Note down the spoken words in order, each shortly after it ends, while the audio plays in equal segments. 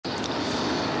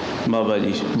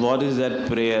Babaji, what is that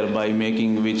prayer by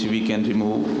making which we can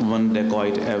remove one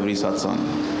dacoit every satsang?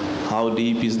 How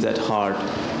deep is that heart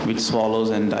which swallows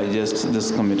and digests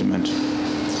this commitment?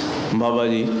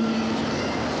 Babaji,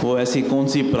 वो ऐसी कौन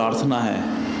सी प्रार्थना है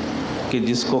कि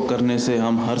जिसको करने से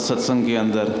हम हर सत्संग के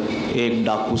अंदर एक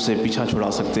डाकू से पीछा छुड़ा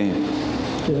सकते हैं?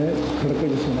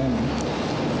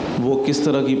 वो किस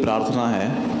तरह की प्रार्थना है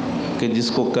कि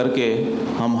जिसको करके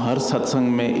हम हर सत्संग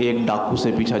में एक डाकू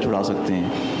से पीछा छुड़ा सकते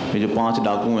हैं? ये जो 5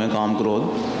 डाकू हैं काम क्रोध,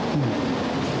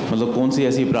 मतलब कौन सी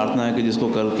ऐसी प्रार्थना है कि जिसको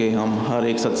करके हम हर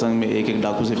एक सत्संग में एक एक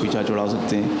डाकू से पीछा छुड़ा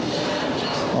सकते हैं?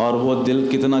 और वो दिल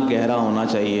कितना गहरा होना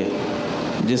चाहिए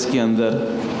जिसके अंदर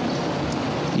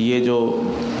ये जो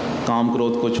काम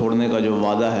क्रोध को छोड़ने का जो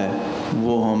वादा है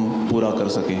वो हम पूरा कर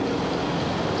सकें?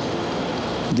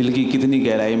 दिल की कितनी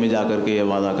गहराई में जा कर के ये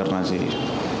वादा करना चाहिए?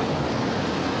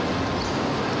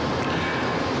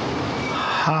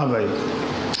 हाँ भाई,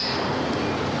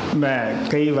 मैं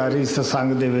कई बारी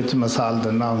सत्संग दे विच मिसाल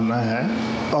दिंदा हुंदा है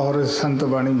और संत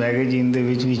बाणी मैगजीन दे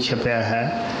विच भी छपिया है।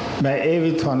 मैं ये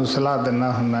भी तुहानूं सलाह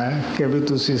दिंदा हुंदा है कि भी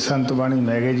तुसीं संत बाणी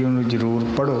मैगजीन नूं जरूर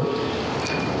पढ़ो,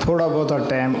 थोड़ा बहुता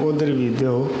टाइम उधर भी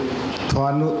दिओ,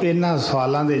 तुहानूं इन्हां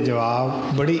सवालां दे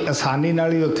जवाब बड़ी आसानी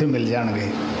नाल ही उत्थे मिल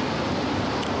जाणगे।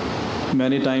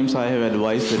 Many times I have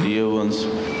advised the dear ones,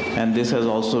 and this has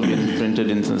also been printed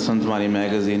in Sant Bani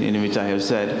magazine, in which I have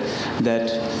said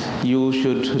that you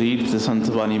should read the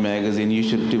Sant Bani magazine, you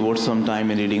should devote some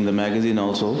time in reading the magazine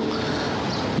also.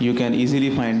 You can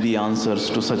easily find the answers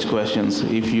to such questions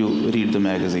if you read the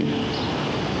magazine.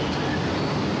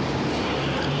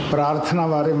 प्रार्थना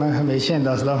बारे मैं हमेशा ही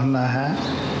दसदा हुंदा है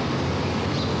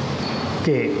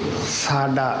कि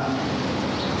साडा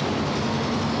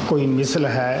कोई मिसल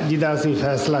है जिहदा असीं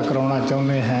फैसला कराउणा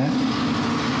चाहुंदे हैं,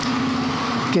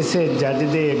 किसी जज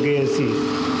दे अगे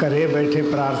असीं घरे बैठे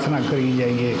प्रार्थना करी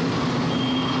जाइए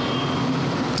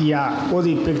या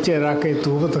उहदी पिक्चर रख के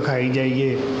धूप दिखाई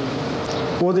जाइए,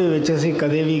 उहदे विच असीं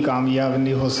कदे भी कामयाब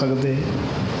नहीं हो सकते।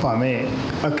 भावें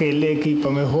अकेले की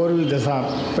भावें होर भी 10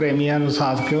 प्रेमियां नूं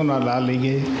साथ क्यों ना ला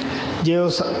लईए, जे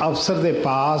उस अफसर दे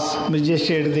पास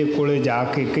मजिस्ट्रेट दे कोले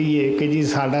जाके कहिए कि जी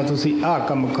साडा तुसीं आह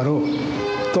काम करो,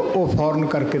 तो वो फौरन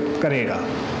करके करेगा।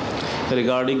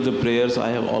 Regarding the prayers, I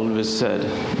have always said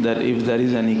that if there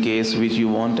is any case which you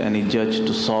want any judge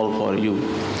to solve for you,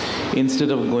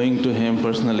 instead of going to him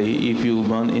personally, if you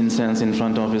burn incense in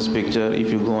front of his picture,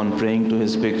 if you go on praying to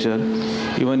his picture,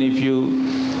 even if you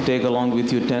take along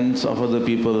with you tens of other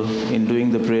people in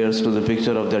doing the prayers to the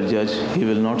picture of that judge, he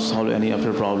will not solve any of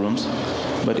your problems.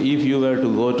 But if you were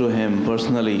to go to him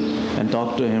personally and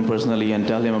talk to him personally and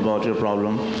tell him about your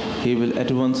problem, he will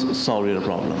at once solve your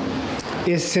problem.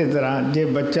 इसे तरह जे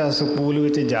बच्चा school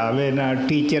which जावे ना,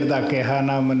 teacher दा कहा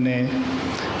ना मन्ने,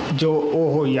 जो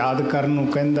ओह याद करन नूं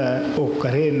कहंदा है वो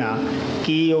करे ना,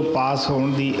 कि वो पास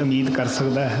होने दी उम्मीद कर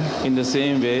सकता है? In the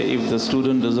same way, if the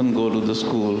student doesn't go to the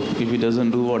school, if he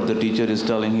doesn't do what the teacher is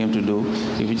telling him to do,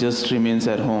 if he just remains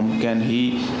at home, can he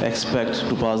expect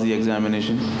to pass the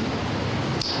examination?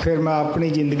 फिर मैं अपनी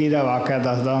जिंदगी का वाक़या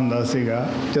दसदा हुंदा सीगा।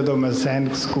 जदों मैं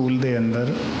सैनिक स्कूल दे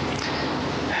अंदर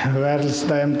वायरलेस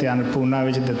का इम्तिहान पूना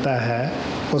विच दिता है,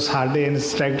 वो साडे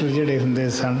इंस्ट्रक्टर जिहड़े हुंदे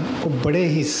सन वो बड़े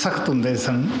ही सख्त हुंदे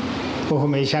सन। वो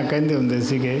हमेशा कहंदे हुंदे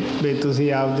सीगे भी तुसीं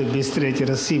आपदे बिस्तरे च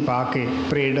रस्सी पा के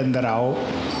परेड अंदर आओ,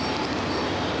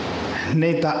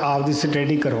 नहीं तो आपदी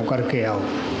स्टडी घरों करके आओ।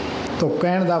 तो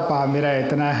कहण दा भाव मेरा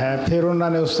इतना है, फिर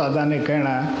उन्होंने उस्तादा ने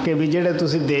कहना कि भी जिहड़े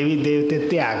तुसीं देवी देवते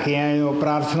ध्या के आए हो,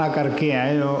 प्रार्थना करके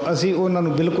आए हो, असीं उन्हां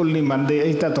नूं बिल्कुल नहीं मनदे,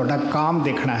 असीं तां तुहाडा काम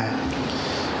देखना है।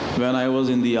 When I was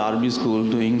in the army school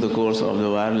doing the course of the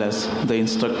wireless, the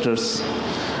instructors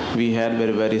we had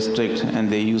were very strict, and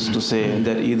they used to say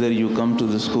that either you come to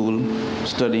the school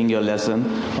studying your lesson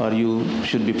or you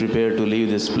should be prepared to leave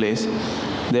this place.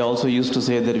 They also used to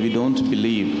say that we don't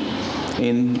believe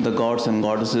in the gods and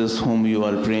goddesses whom you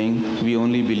are praying, we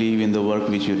only believe in the work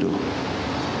which you do.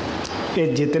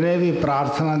 ये जितने भी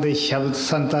प्रार्थना के शब्द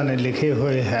संतां ने लिखे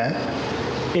हुए हैं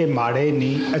ये माड़े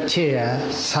नहीं, अच्छे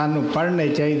है, सानू पढ़ने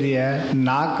चाहिए है,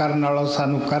 ना करने वालों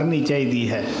सानू करनी चाहिए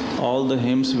है। All the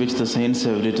hymns which the saints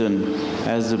have written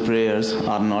as the prayers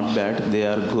are not bad, they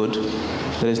are good.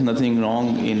 There is nothing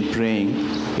wrong in praying.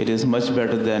 It is much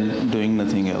better than doing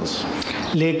nothing else.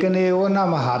 लेकिन ये उन्हां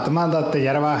महात्मा का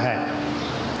तजर्बा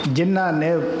है जिन्हां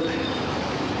ने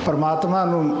परमात्मा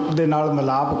नूं दे नाल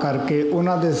मिलाप करके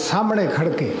उन्हां दे सामने खड़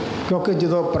के, क्योंकि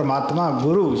जो परमात्मा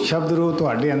गुरु शब्द रूप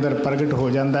तुहाडे अंदर प्रगट हो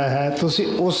जाता है, तुसीं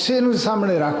उसे नूं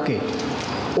सामने रख के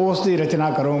उस दी रचना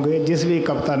करोगे जिस भी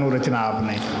कविता नूं रचना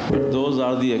आपने। Those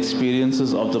are the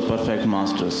experiences of the perfect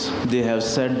masters. They have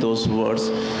said those words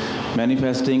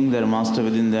manifesting their master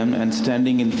within them and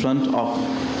standing in front of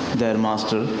their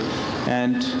master.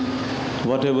 And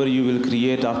whatever you will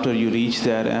create after you reach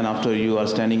there and after you are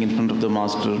standing in front of the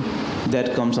master,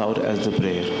 that comes out as the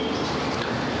prayer.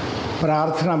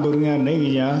 ਪ੍ਰਾਰਥਨਾ ਬੁਰੀਆਂ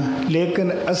ਨਹੀਂ ਆ,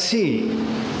 ਲੇਕਿਨ ਅਸੀਂ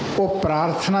ਉਹ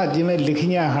ਪ੍ਰਾਰਥਨਾ ਜਿਵੇਂ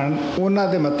ਲਿਖੀਆਂ ਹਨ ਉਹਨਾਂ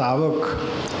ਦੇ ਮੁਤਾਬਕ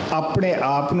ਆਪਣੇ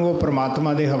ਆਪ ਨੂੰ ਉਹ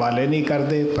ਪ੍ਰਮਾਤਮਾ ਦੇ ਹਵਾਲੇ ਨਹੀਂ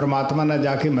ਕਰਦੇ, ਪ੍ਰਮਾਤਮਾ ਨਾਲ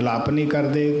ਜਾ ਕੇ ਮਿਲਾਪ ਨਹੀਂ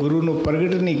ਕਰਦੇ, ਗੁਰੂ ਨੂੰ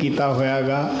ਪ੍ਰਗਟ ਨਹੀਂ ਕੀਤਾ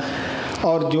ਹੋਇਆਗਾ।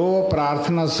 ਔਰ ਜੋ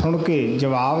ਪ੍ਰਾਰਥਨਾ ਸੁਣ ਕੇ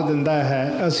ਜਵਾਬ ਦਿੰਦਾ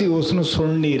ਹੈ ਅਸੀਂ ਉਸ ਨੂੰ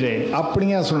ਸੁਣ ਨਹੀਂ ਰਹੇ,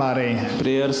 ਆਪਣੀਆਂ ਸੁਣਾ ਰਹੇ ਹਾਂ।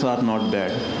 Prayers are not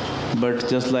bad, but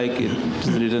just like it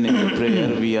is written in the prayer,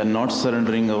 we are not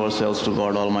surrendering ourselves to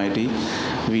God Almighty.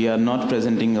 We are not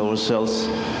presenting ourselves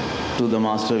to the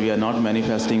Master. We are not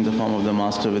manifesting the form of the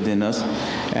Master within us.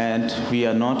 And we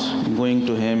are not going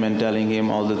to Him and telling Him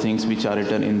all the things which are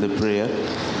written in the prayer.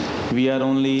 We are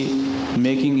only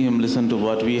making Him listen to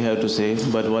what we have to say,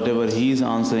 but whatever He is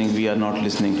answering, we are not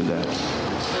listening to that.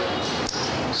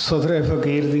 ਸੁਥਰੇ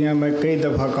ਫਕੀਰ ਦੀਆਂ ਮੈਂ ਕਈ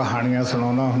ਦਫਾ ਕਹਾਣੀਆਂ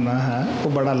ਸੁਣਾਉਂਦਾ ਹੁੰਦਾ ਹਾਂ।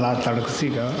 ਉਹ ਬੜਾ ਲਾ ਤੜਕ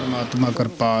ਸੀਗਾ। ਪਰਮਾਤਮਾ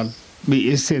ਕਿਰਪਾਲ ਵੀ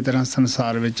ਇਸੇ ਤਰ੍ਹਾਂ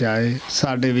ਸੰਸਾਰ ਵਿੱਚ ਆਏ,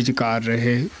 ਸਾਡੇ ਵਿਚਕਾਰ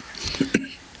ਰਹੇ।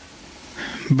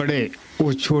 ਬੜੇ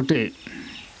ਉਹ ਛੋਟੇ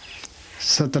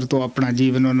ਸਤਰ ਤੋਂ ਆਪਣਾ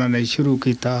ਜੀਵਨ ਉਹਨਾਂ ਨੇ ਸ਼ੁਰੂ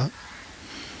ਕੀਤਾ।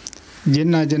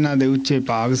 ਜਿਨ੍ਹਾਂ ਦੇ ਉੱਚੇ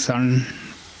ਭਾਗ ਸਨ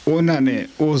ਉਹਨਾਂ ਨੇ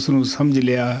ਉਸ ਨੂੰ ਸਮਝ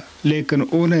ਲਿਆ, ਲੇਕਿਨ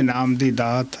ਉਹਨੇ ਨਾਮ ਦੀ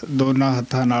ਦਾਤ ਦੋਨਾਂ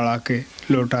ਹੱਥਾਂ ਨਾਲ ਆ ਕੇ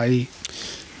ਲੁਟਾਈ।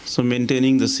 So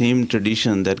maintaining the same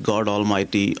tradition that God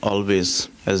Almighty always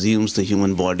assumes the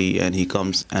human body and He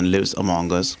comes and lives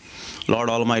among us. Lord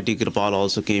Almighty Kripal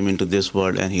also came into this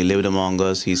world and He lived among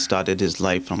us. He started His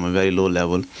life from a very low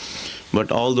level.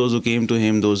 But all those who came to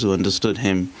Him, those who understood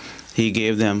Him, He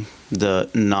gave them the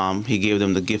Naam, He gave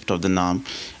them the gift of the Naam,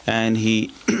 and He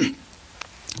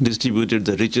distributed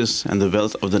the riches and the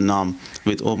wealth of the Naam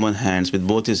with open hands, with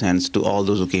both His hands, to all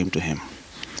those who came to Him.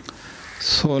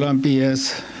 16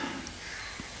 PS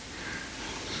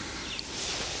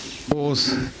ਉਸ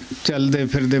ਚਲਦੇ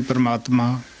ਫਿਰਦੇ ਪਰਮਾਤਮਾ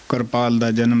ਕਿਰਪਾਲ ਦਾ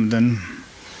ਜਨਮ ਦਿਨ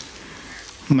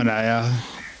ਮਨਾਇਆ,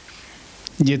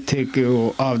 ਜਿੱਥੇ ਕਿ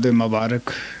ਉਹ ਆਪਦੇ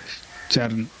ਮੁਬਾਰਕ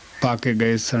ਚਰਨ ਪਾ ਕੇ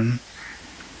ਗਏ ਸਨ,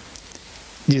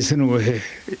 ਜਿਸ ਨੂੰ ਇਹ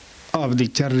ਆਪਦੀ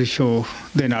ਚਰਨ ਛੋਹ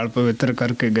ਦੇ ਨਾਲ ਪਵਿੱਤਰ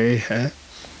ਕਰਕੇ ਗਏ ਹੈ।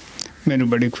 ਮੈਨੂੰ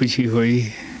ਬੜੀ ਖੁਸ਼ੀ ਹੋਈ।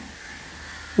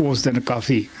 ਉਸ ਦਿਨ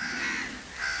ਕਾਫੀ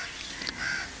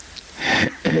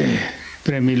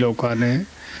ਪ੍ਰੇਮੀ ਲੋਕਾਂ ਨੇ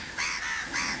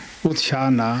ਉਤਸ਼ਾਹ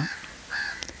ਨਾਲ,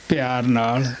 ਪਿਆਰ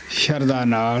ਨਾਲ, ਸ਼ਰਧਾ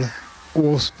ਨਾਲ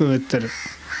ਉਸ ਪਵਿੱਤਰ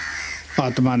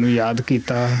ਆਤਮਾ ਨੂੰ ਯਾਦ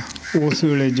ਕੀਤਾ। ਉਸ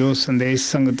ਵੇਲੇ ਜੋ ਸੰਦੇਸ਼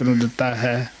ਸੰਗਤ ਨੂੰ ਦਿੱਤਾ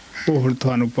ਹੈ ਉਹ ਹੁਣ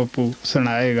ਤੁਹਾਨੂੰ ਪੱਪੂ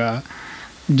ਸੁਣਾਏਗਾ,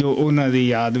 ਜੋ ਉਹਨਾਂ ਦੀ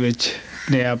ਯਾਦ ਵਿੱਚ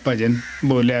ਨया ਭਜਨ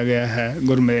ਬੋਲਿਆ ਗਿਆ ਹੈ।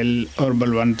 ਗੁਰਮੇਲ ਔਰ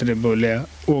ਬਲਵੰਤ ਨੇ ਬੋਲਿਆ,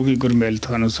 ਉਹ ਵੀ ਗੁਰਮੇਲ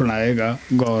ਤੁਹਾਨੂੰ ਸੁਣਾਏਗਾ,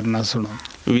 ਗੌਰ ਨਾਲ ਸੁਣੋ।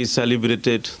 We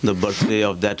celebrated the birthday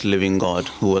of that living God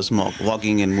who was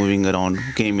walking and moving around,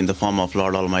 came in the form of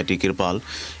Lord Almighty Kripal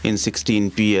in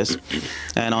 16 PS.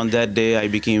 And on that day I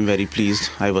became very pleased.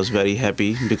 I was very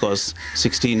happy because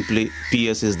 16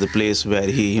 PS is the place where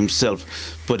He Himself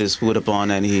put His foot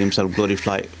upon and He Himself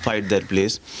glorified that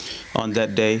place. On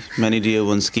that day many dear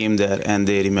ones came there and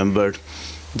they remembered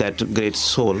that great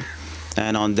soul.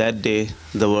 And on that day,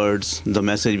 the words, the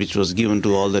message which was given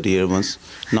to all the dear ones,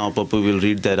 now Papu will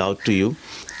read that out to you.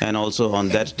 And also on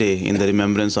that day, in the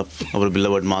remembrance of our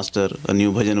beloved Master, a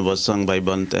new bhajan was sung by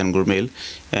Bant and Gurmail.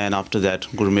 And after that,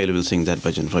 Gurmail will sing that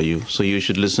bhajan for you. So you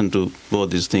should listen to both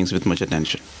these things with much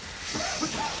attention.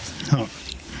 Oh.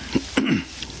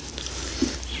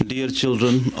 Dear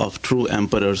children of true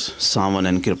emperors, Saman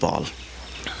and Kripal,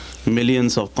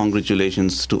 millions of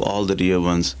congratulations to all the dear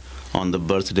ones on the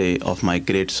birthday of my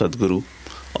great Sadguru,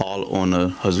 all honor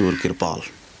Hazur Kripal.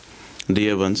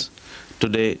 Dear ones,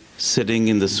 today, sitting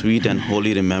in the sweet and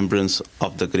holy remembrance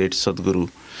of the great Sadguru,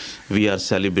 we are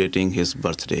celebrating his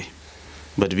birthday.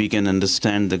 But we can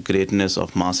understand the greatness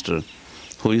of Master,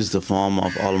 who is the form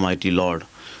of Almighty Lord,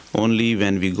 only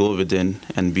when we go within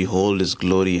and behold his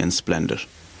glory and splendor.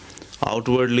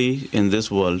 Outwardly, in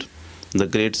this world,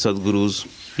 the great Sadgurus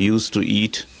used to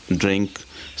eat, drink,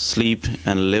 sleep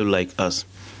and live like us,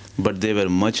 but they were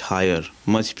much higher,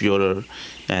 much purer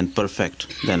and perfect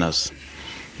than us.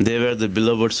 They were the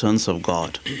beloved sons of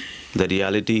God. The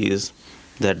reality is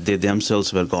that they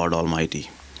themselves were God Almighty.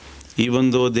 Even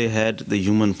though they had the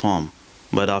human form,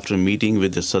 but after meeting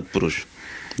with the Satpurush,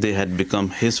 they had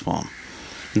become His form.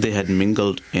 They had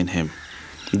mingled in Him.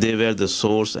 They were the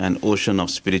source and ocean of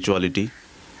spirituality.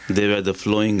 They were the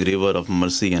flowing river of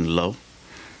mercy and love.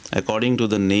 According to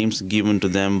the names given to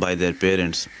them by their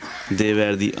parents, they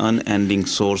were the unending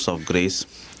source of grace,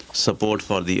 support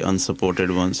for the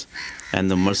unsupported ones, and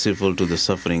the merciful to the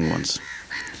suffering ones.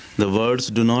 The words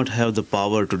do not have the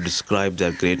power to describe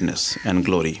their greatness and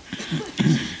glory.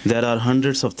 There are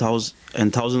hundreds of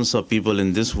thousands of people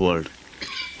in this world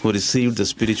who received the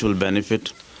spiritual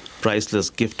benefit, priceless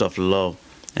gift of love,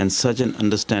 and such an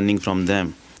understanding from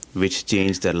them which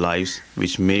changed their lives,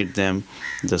 which made them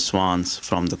the swans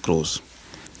from the crows.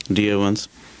 Dear ones,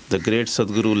 the great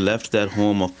Sadguru left their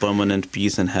home of permanent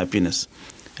peace and happiness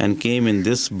and came in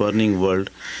this burning world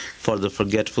for the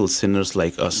forgetful sinners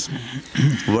like us.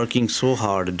 Working so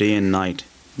hard day and night,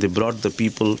 they brought the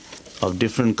people of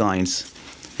different kinds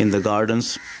in the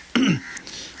gardens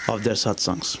of their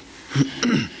Satsangs.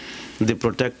 They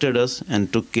protected us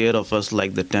and took care of us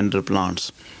like the tender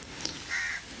plants.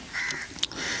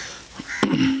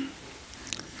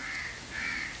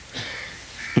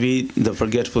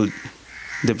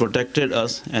 They protected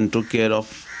us and took care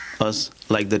of us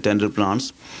like the tender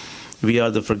plants. We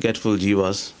are the forgetful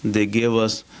jivas. They gave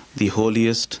us the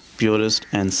holiest, purest,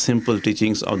 and simple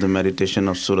teachings of the meditation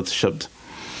of Surat Shabd.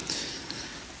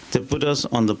 They put us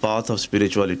on the path of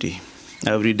spirituality,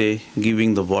 every day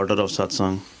giving the water of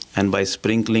satsang, and by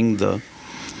sprinkling the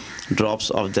drops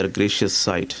of their gracious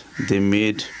sight, they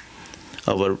made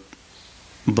our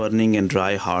burning and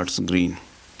dry hearts green.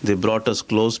 They brought us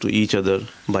close to each other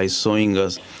by sewing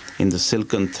us in the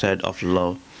silken thread of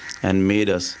love and made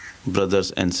us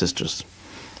brothers and sisters.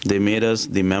 They made us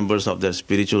the members of their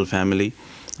spiritual family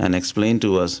and explained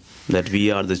to us that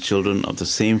we are the children of the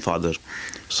same Father,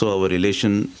 so our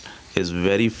relation is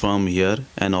very firm here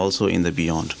and also in the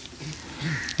beyond.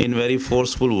 In very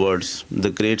forceful words, the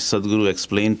great Sadguru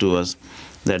explained to us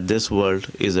that this world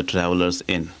is a traveler's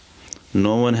inn.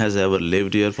 No one has ever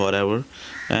lived here forever,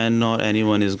 and nor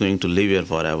anyone is going to live here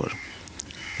forever.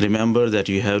 Remember that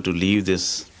you have to leave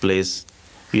this place,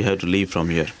 you have to leave from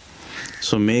here.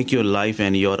 So make your life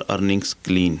and your earnings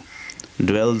clean.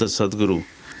 Dwell the Sadguru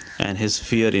and his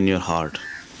fear in your heart.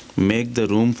 Make the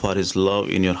room for his love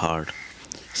in your heart.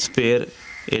 Spare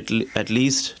at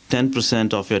least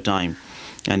 10% of your time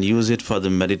and use it for the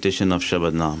meditation of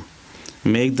Shabad Naam.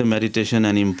 Make the meditation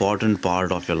an important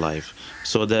part of your life,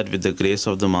 so that with the grace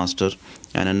of the Master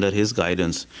and under his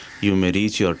guidance, you may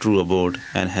reach your true abode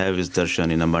and have his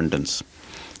darshan in abundance.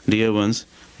 Dear ones,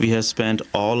 we have spent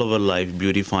all our life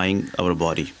beautifying our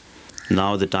body.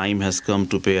 Now the time has come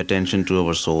to pay attention to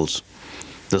our souls.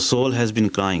 The soul has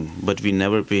been crying, but we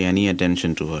never pay any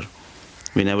attention to her.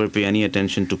 We never pay any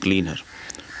attention to clean her.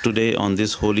 Today, on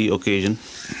this holy occasion,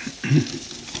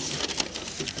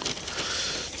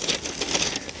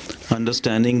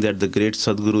 understanding that the great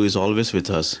Sadguru is always with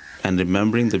us and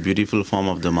remembering the beautiful form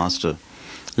of the Master,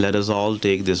 let us all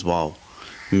take this vow,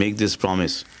 make this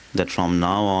promise that from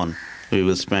now on we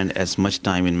will spend as much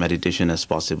time in meditation as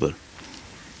possible.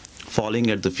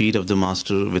 Falling at the feet of the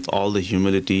Master with all the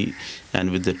humility and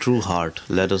with the true heart,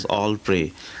 let us all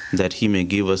pray that he may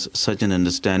give us such an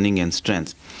understanding and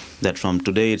strength that from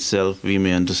today itself we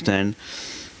may understand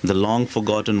the long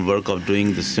forgotten work of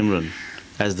doing the Simran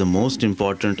as the most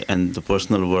important and the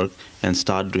personal work and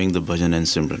start doing the bhajan and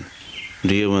Simran.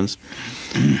 Dear ones,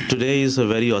 today is a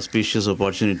very auspicious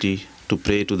opportunity to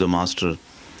pray to the Master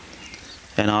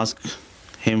and ask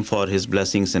him for his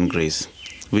blessings and grace.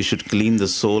 We should clean the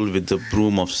soul with the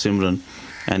broom of Simran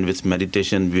and with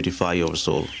meditation beautify our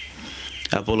soul.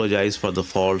 Apologize for the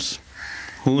faults.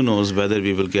 Who knows whether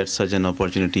we will get such an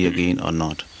opportunity again or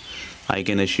not. I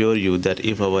can assure you that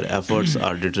if our efforts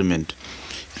are determined,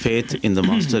 faith in the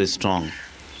Master is strong,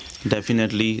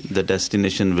 definitely the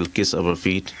destination will kiss our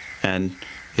feet and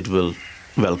it will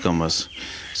welcome us.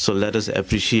 So let us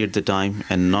appreciate the time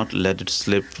and not let it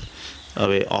slip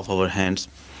away off our hands.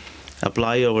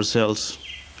 Apply ourselves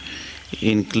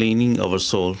in cleaning our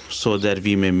soul so that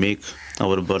we may make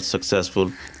our birth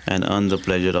successful and earn the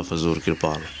pleasure of Hazur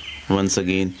Kirpal. Once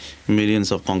again,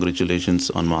 millions of congratulations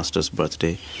on Master's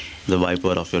birthday, the wiper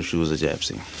of your shoes, Ajaib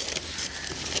Singh.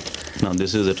 Now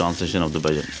this is the translation of the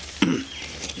bhajan.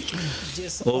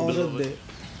 जिस औरत दे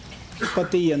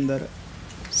पति अंदर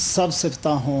सब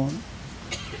सिफतां होण,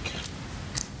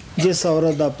 जिस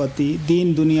औरत दा पति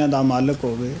दीन दुनिया दा मालक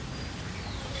होवे,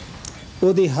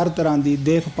 ਉਹਦੀ हर तरह की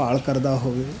देखभाल करता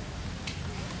होवे,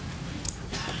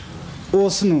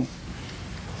 उस नूं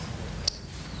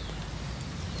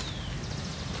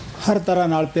हर तरह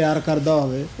नाल प्यार करता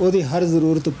होवे, ਉਹਦੀ हर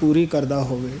ज़रूरत पूरी करता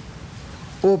होवे,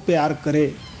 वो प्यार करे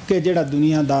कि जिहड़ा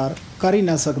दुनियादार कर ही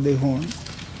ना सकते होण,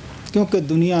 क्योंकि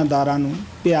दुनियादारां नूं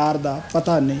प्यार दा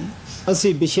पता नहीं।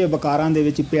 असी विषय वकारां दे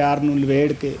विच प्यार नूं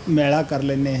लवेड़ के मैला कर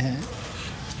लैंदे हैं।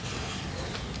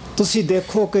 तुसी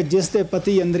देखो कि जिस दे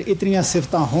पति अंदर इतनियां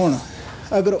सिफतां होण,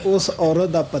 अगर उस औरत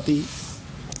दा पति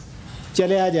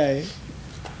चलिया जाए,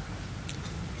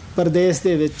 परदेश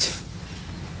दे विच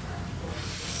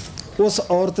उस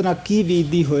औरत नाल की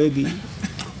बीतदी होएगी।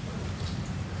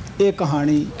 ये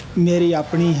कहानी मेरी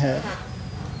अपनी है,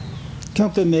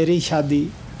 क्योंकि मेरी शादी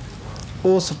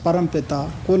उस परम पिता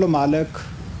कुल मालक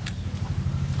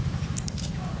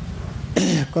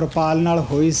कृपाल नाल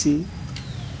होई सी।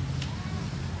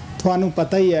 तुहानू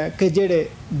पता ही है कि जेड़े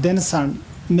दिन सन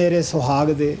मेरे सुहाग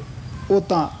दे, वो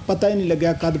तां पता ही नहीं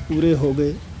लग्या कद पूरे हो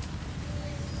गए,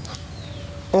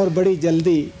 और बड़ी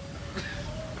जल्दी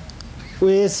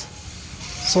इस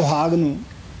सुहाग नू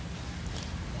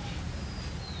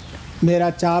मेरा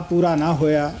चाह पूरा ना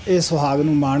होया। इस सुहाग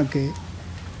नू मान के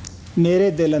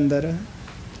मेरे दिल अंदर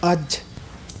अज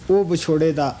वो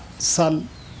विछोड़े दा सल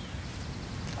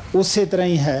उस तरह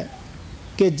ही है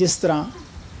कि जिस तरह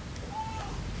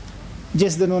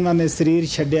जिस दिन उन्होंने शरीर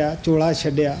छड्या, चोला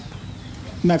छड्या,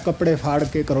 मैं कपड़े फाड़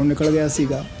के घरों निकल गया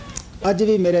सीगा। अज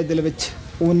भी मेरे दिल विच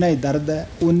उन्ना ही दर्द है,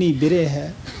 उन्नी बिरे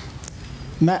है।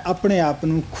 मैं अपने आप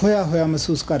नू खोया होया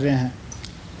महसूस कर रहा हैं।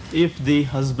 If the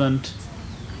husband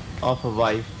of a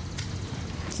wife,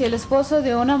 si el esposo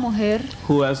de una mujer,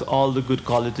 who has all the good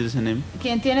qualities in him,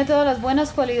 quien tiene todas las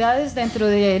buenas cualidades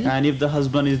dentro de él, and if the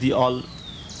husband is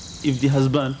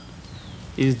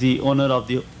the owner of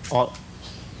the all,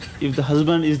 if the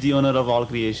husband is the owner of all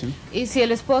creation, y si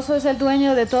el esposo es el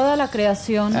dueño de toda la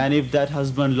creación, and if that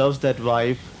husband loves that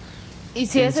wife y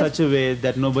si in such a way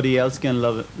that nobody else can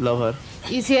love her,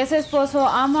 y si ese esposo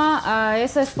ama a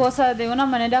esa esposa de una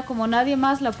manera como nadie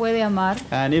más la puede amar,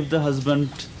 and if the husband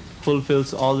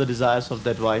fulfills all the desires of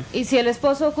that wife, y si el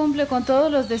esposo cumple con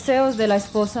todos los deseos de la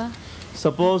esposa,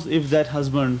 suppose if that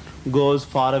husband goes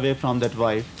far away from that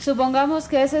wife, supongamos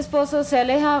que ese esposo se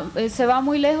aleja, se va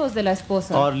muy lejos de la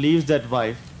esposa, or leaves that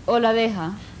wife, o la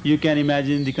deja, you can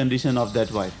imagine the condition of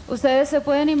that wife. ustedes se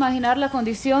pueden imaginar la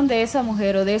condición de esa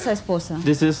mujer o de esa esposa.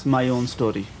 This is my own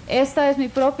story. Esta es mi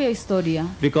propia historia.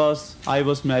 Because I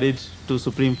was married to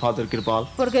Supreme Father Kirpal,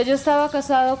 Porque yo estaba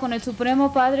casado con el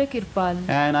Supremo Padre Kirpal.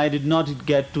 and I did not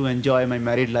get to enjoy my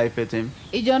married life with him.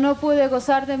 Y yo no pude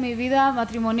gozar de mi vida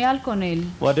matrimonial con él.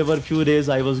 Whatever few days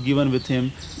I was given with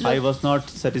him, I was not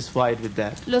satisfied with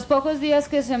that. Los pocos días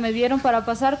que se me dieron para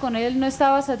pasar con él, no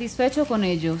estaba satisfecho con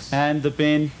ellos. And the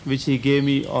pain which he gave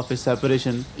me of his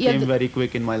separation came very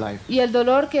quick in my life. Y el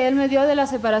dolor que él me dio de la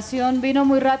separación vino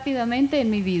muy rápidamente en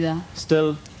mi vida.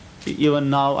 Still, even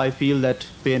now I feel that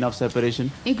pain of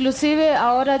separation, Inclusive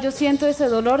ahora yo siento ese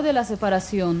dolor de la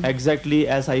separación. exactly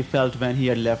as I felt when he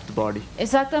had left the body.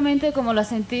 Exactamente como la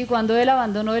sentí cuando él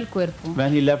abandonó el cuerpo.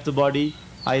 When he left the body,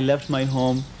 I left my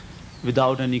home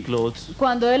without any clothes,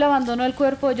 Cuando él abandonó el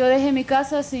cuerpo, yo dejé mi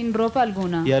casa sin ropa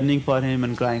alguna, yearning for him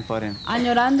and crying for him.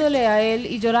 añorándole a él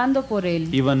y llorando por él.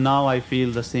 Even now I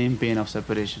feel the same pain of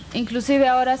separation. Inclusive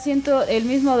ahora siento el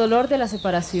mismo dolor de la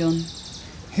separación.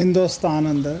 Hindustan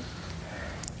अंदर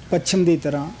पश्चिम की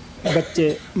तरह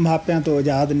बच्चे मापियां तो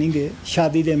आज़ाद नहीं गए।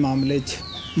 शादी के मामले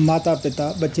माता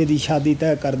पिता बच्चे की शादी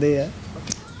तय करते हैं,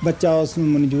 बच्चा उसनूं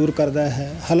मंजूर करता है।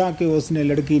 हालांकि उसने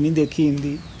लड़की नहीं देखी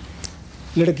होंदी,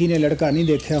 लड़की ने लड़का नहीं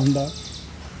देखा हुंदा।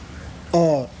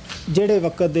 और ਜਿਹੜੇ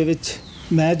वक्त ਦੇ ਵਿੱਚ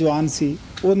मैं जवान सी,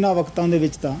 ਉਹਨਾਂ वक्तां ਦੇ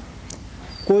ਵਿੱਚ ਤਾਂ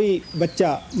कोई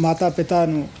बच्चा माता पिता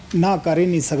ਨੂੰ ना कर ही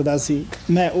नहीं सकता सी।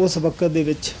 मैं उस वक्त ਦੇ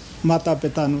ਵਿੱਚ माता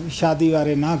पिता ਨੂੰ शादी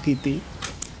बारे ना कीती।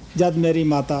 जद मेरी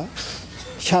माता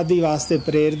शादी वास्ते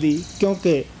प्रेरदी,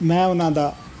 क्योंकि मैं उन्हां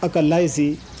दा इकल्ला ही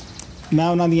सी, मैं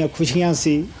उन्हां दीयां खुशियां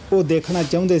सी, वो देखना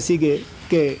चाहुंदे सीगे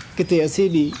कि किते असीं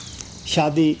भी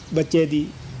शादी बच्चे दी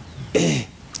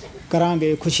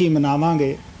करांगे, खुशी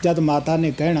मनावांगे। जद माता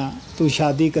ने कहना तू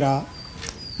शादी करा,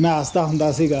 मैं हसदा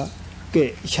हुंदा सीगा कि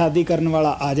शादी करने वाला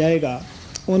आ जाएगा।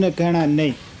 उन्हें कहना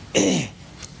नहीं,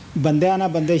 बंदियां नाल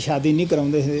बंदे शादी नहीं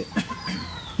कराउंदे,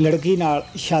 लड़की नाल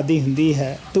शादी हुंदी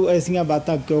है, तू ऐसियां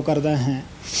बातां क्यों करदा है।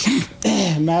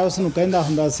 मैं उसनूं कहंदा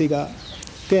हुंदा सीगा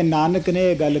कि नानक ने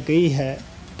यह गल कही है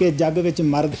कि जग विच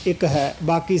मर्द एक है,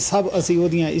 बाकी सब असी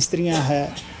ओहदियां इस्त्रियां है।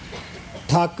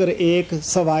 ठाकर एक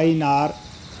सवाई नार,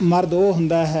 मर्द वो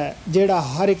हुंदा है जिहड़ा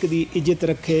हर एक दी इज्जत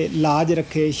रखे, लाज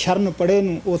रखे, शरण पड़े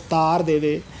नूं वो तार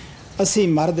देवे। असी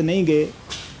मर्द नहीं गए,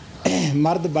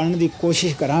 मर्द बनने की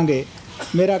कोशिश करांगे।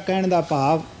 मेरा कहने का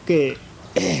भाव कि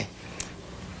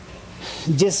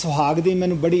जिस सुहाग दी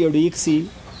मैनू बड़ी उड़ीक सी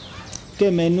कि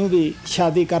मैनू भी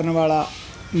शादी करने वाला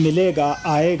मिलेगा,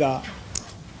 आएगा।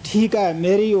 ठीक है,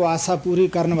 मेरी वो आशा पूरी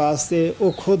करने वास्ते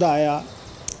वो खुद आया,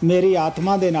 मेरी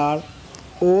आत्मा दे नाल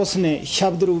उसने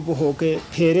शब्द रूप होके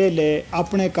फेरे ले,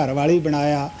 अपने घर वाली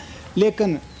बनाया।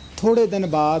 लेकिन थोड़े दिन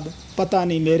बाद पता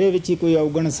नहीं मेरे विच ही कोई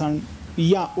अवगण सन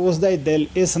या उसदा ही दिल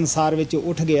इस संसार विच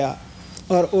उठ गया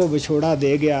और वो विछोड़ा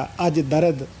दे गया। अज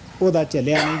दर्द ओदा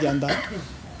चलिया नहीं जांदा।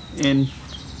 In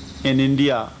in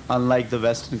India, unlike the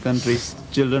Western countries,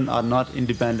 children are not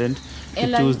independent to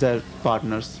choose their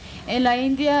partners. En la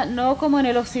India, no como en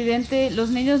el occidente, los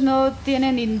niños no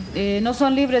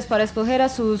son libres para escoger a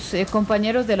sus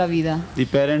compañeros de la vida. The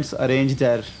parents arrange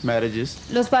their marriages.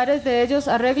 Los padres de ellos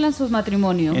arreglan sus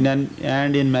matrimonios.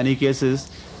 And in many cases,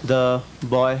 the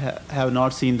boy have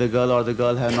not seen the girl or the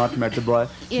girl have not met the boy,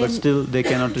 but still they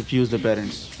cannot refuse the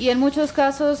parents. Y en muchos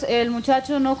casos el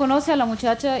muchacho no conoce a la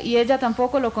muchacha y ella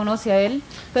tampoco lo conoce a él,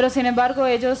 pero sin embargo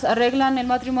ellos arreglan el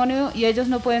matrimonio y ellos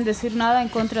no pueden decir nada en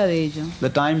contra de ello. The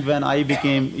time when I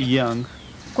became young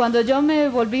Cuando yo me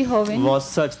volví joven, was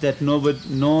such that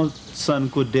no son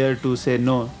could dare to say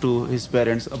no to his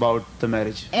parents about the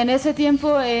marriage. en ese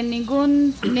tiempo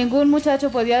ningún muchacho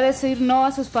podía decir no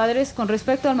a sus padres con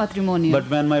respecto al matrimonio. But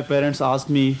when my parents asked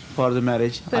me for the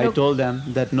marriage, I told them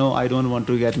that no, I don't want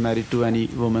to get married to any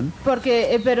woman.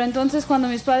 Pero entonces cuando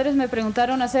mis padres me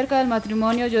preguntaron acerca del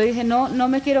matrimonio, yo dije no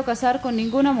me quiero casar con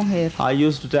ninguna mujer. I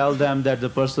used to tell them that the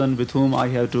person with whom I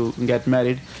have to get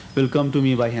married will come to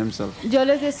me by himself. Yo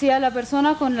les decía, la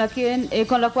persona con la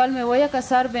cual me voy a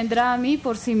casar vendrá a mí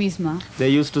por sí misma. They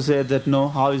used to say that no,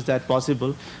 how is that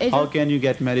possible? How can you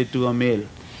get married to a male?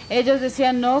 Ellos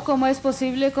decían, no, ¿cómo es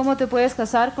posible? ¿Cómo te puedes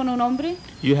casar con un hombre?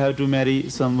 You have to marry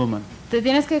some woman. Te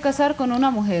tienes que casar con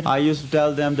una mujer. I used to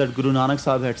tell them that Guru Nanak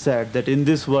Sahib had said that in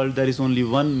this world there is only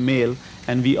one male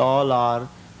and we all are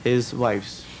his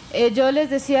wives. Yo les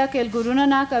decía que el Guru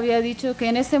Nanak había dicho que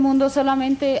en este mundo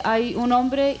solamente hay un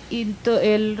hombre y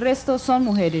el resto son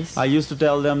mujeres. I used to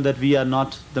tell them that we are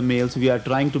not the males, we are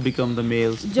trying to become the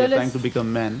males, we are trying to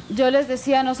become men. Yo les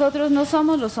decía, nosotros no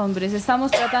somos los hombres,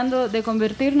 estamos tratando de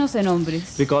convertirnos en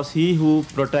hombres. Because he who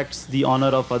protects the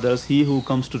honor of others, he who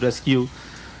comes to rescue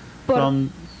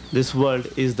from this world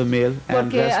is the male,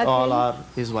 and rest all are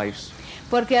his wives.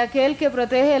 Porque aquel que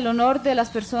protege el honor de las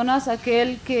personas,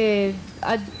 aquel que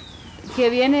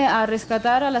viene a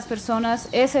rescatar a las personas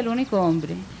es el único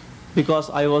hombre. Because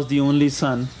I was the only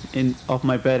son of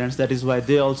my parents, that is why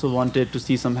they also wanted to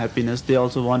see some happiness. They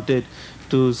also wanted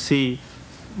to see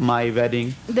my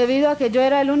wedding. Debido a que yo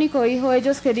era el único hijo,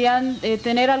 ellos querían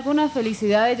tener alguna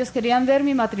felicidad, ellos querían ver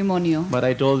mi matrimonio. But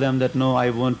I told them that no, I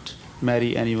won't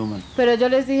marry any woman. Pero yo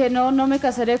les dije, no me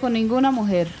casaré con ninguna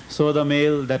mujer. So the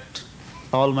male that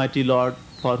Almighty Lord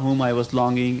for whom I was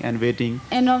longing and waiting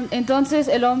entonces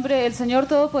el hombre, el Señor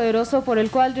Todopoderoso por el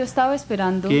cual yo estaba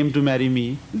esperando, came to marry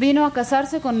me. Vino a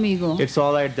casarse conmigo. It's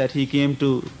all right that he came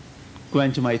to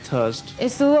quench my thirst.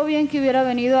 Estuvo bien que hubiera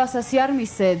venido a saciar mi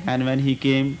sed. And when he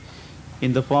came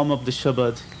in the form of the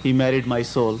Shabad, he married my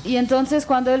soul. Y entonces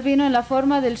cuando él vino en la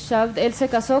forma del Shabd, él se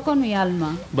casó con mi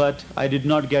alma. But I did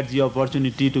not get the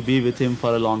opportunity to be with him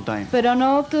for a long time. Pero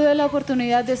no obtuve la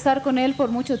oportunidad de estar con él por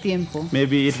mucho tiempo.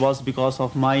 Maybe it was because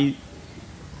of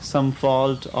some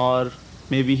fault, or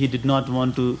maybe he did not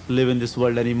want to live in this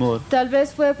world anymore. Tal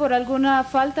vez fue por alguna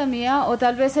falta mía, o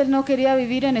tal vez él no quería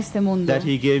vivir en este mundo. That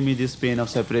he gave me this pain of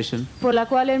separation. Por la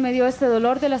cual él me dio este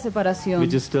dolor de la separación.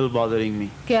 Which is still bothering me.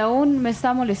 Que aún me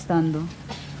está molestando.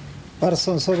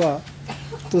 परसों सुबह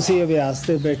तुसी अभ्यास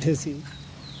ते बैठे सी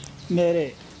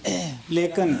मेरे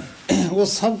लेकिन वो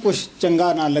सब कुछ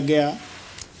चंगा ना लग्या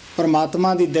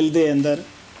परमात्मा दी दिल दे अंदर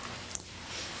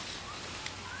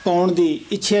पाउण दी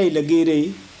इच्छा ही लगी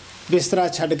रही बिस्तरा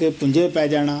छड़ के पुंजे पै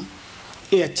जाना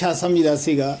ये अच्छा समझदा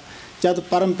सीगा जद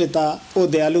परम पिता वो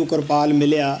दयालु कृपाल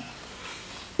मिलिया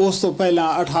उस तो पहला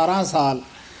 18 साल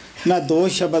मैं 2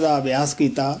 शब्द दा अभ्यास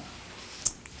कीता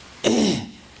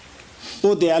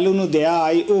वो दयालु नूं दया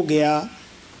आई वो गया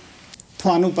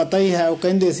थानू पता ही है वो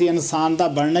कहंदे सी इंसान दा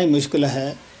बनना ही मुश्किल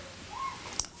है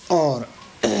और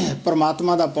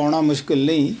परमात्मा दा पाउणा मुश्किल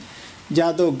नहीं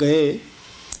जद वो गए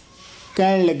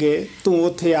कहन लगे तू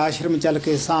उत्थे आश्रम चल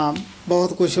के साम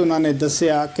बहुत कुछ उन्होंने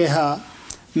दसिया कहा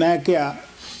मैं क्या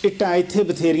इट्टां इत्थे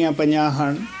बथेरियां पईयां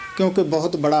हन क्योंकि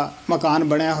बहुत बड़ा मकान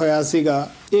बनया होया सीगा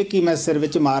एक ही मैं सिर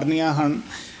विच मारनियां हन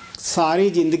सारी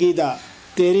जिंदगी दा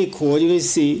तेरी खोज विच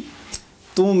सी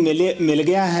तू मिल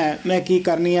गया है मैं की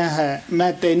करनिया है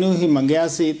मैं तैनू ही मंगया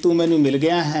सी तू मैनू मिल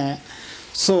गया है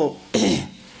सो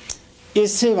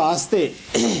इसे वास्ते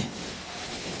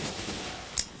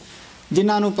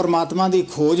जिन्हां नूं परमात्मा दी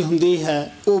खोज हुंदी है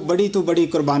वो बड़ी तो बड़ी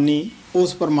कुर्बानी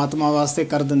उस परमात्मा वास्ते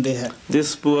कर दिंदे है.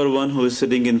 This poor one who is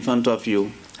sitting in front of you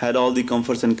had all the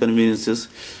comforts and conveniences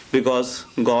because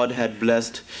God had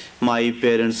blessed my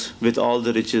parents with all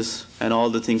the riches and all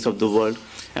the things of the world,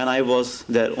 and I was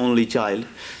their only child,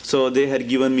 so they had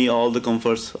given me all the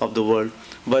comforts of the world,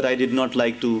 but I did not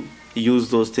like to use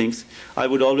those things. I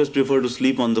would always prefer to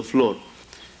sleep on the floor,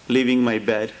 leaving my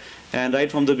bed. And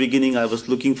right from the beginning I was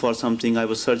looking for something, I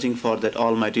was searching for that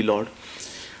Almighty Lord.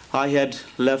 I had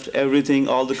left everything,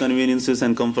 all the conveniences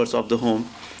and comforts of the home,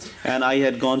 and I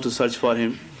had gone to search for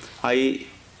him. I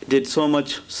did so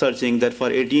much searching that for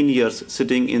 18 years,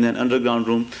 sitting in an underground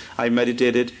room, I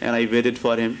meditated and I waited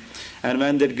for him. And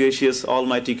when that gracious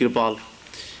Almighty Kripal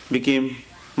became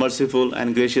merciful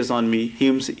and gracious on me,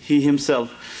 he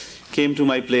himself came to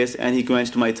my place and he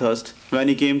quenched my thirst. When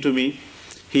he came to me,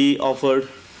 he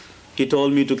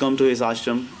told me to come to his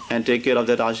ashram and take care of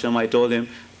that ashram. I told him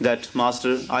that,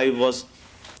 Master, I was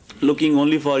looking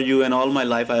only for you, and all my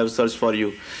life I have searched for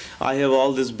you. I have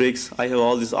all these bricks, I have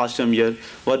all this ashram here.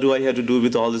 What do I have to do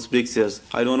with all these bricks here?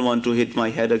 I don't want to hit my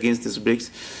head against these bricks,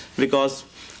 because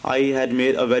I had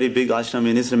made a very big ashram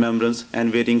in his remembrance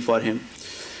and waiting for him.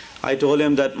 I told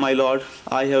him that, my Lord,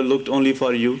 I have looked only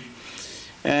for you,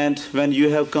 and when you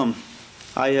have come,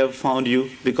 I have found you,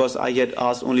 because I had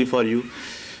asked only for you.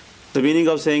 The meaning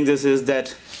of saying this is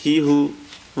that he who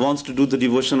wants to do the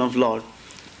devotion of Lord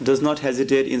does not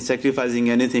hesitate in sacrificing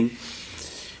anything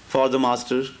for the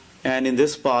Master, and in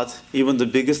this path, even the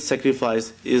biggest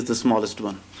sacrifice is the smallest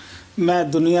one. मैं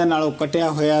दुनिया नालों कटिया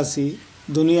होया सी,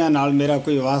 दुनिया नाल मेरा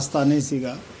कोई वास्ता नहीं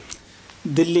सीगा।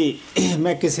 दिल्ली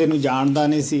मैं किसी नूं जानदा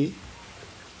नहीं सी,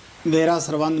 मेरा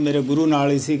सरबंध मेरे गुरु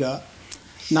नाल ही सीगा,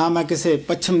 ना मैं किसी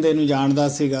पश्चिम दे नूं जानदा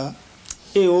सीगा।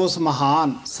 ये उस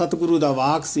महान सतगुरु दा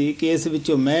वाक सी कि इस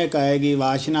विचों महक आएगी,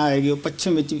 वासना आएगी, वो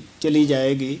पश्चिम विच चली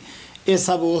जाएगी। ये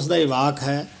सब उस दा ही वाक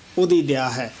है, उदी दया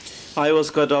है। I was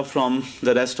cut off from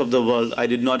the rest of the world. I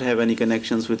did not have any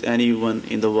connections with anyone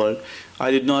in the world.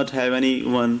 I did not have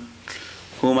anyone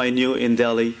whom I knew in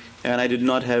Delhi, and I did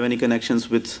not have any connections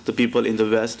with the people in the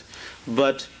West.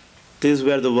 But these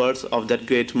were the words of that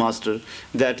great Master,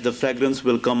 that the fragrance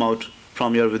will come out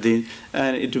from your within,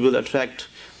 and it will attract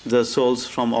the souls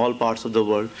from all parts of the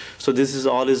world. So this is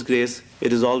all His grace.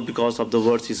 It is all because of the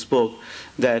words He spoke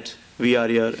that we are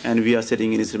here and we are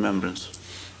sitting in His remembrance.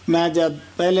 मैं जब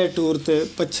पहले tour ते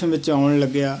पश्चिम में आउण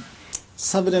लग्या,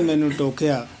 सब ने मैनू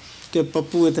Tokio कि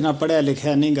पप्पू इतना पढ़िया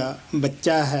लिखिया नहीं गा,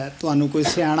 बच्चा है, तुहानू कोई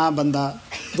सियाणा बंदा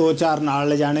 2-4 नाल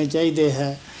ले जाने चाहिए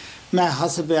है। मैं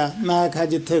हस पिया, मैं आख्या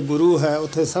जिथे गुरु है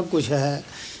उत्थे सब कुछ है।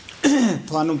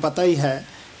 तुहानू पता ही है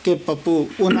कि पप्पू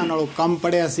उन्हां नालों कम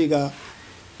पढ़िया सीगा,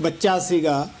 बच्चा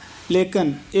सीगा,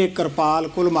 लेकिन एक कृपाल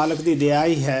कुल मालक दी दया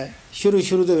ही है।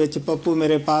 शुरू दे विच पप्पू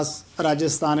मेरे पास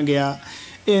राजस्थान गया,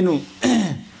 इनू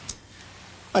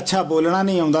अच्छा बोलना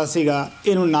नहीं आउंदा सीगा,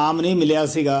 इनू नाम नहीं मिलिया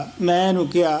सीगा। मैं इनू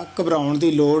कहा घबराउण दी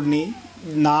लोड़ नहीं,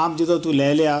 नाम जदों तू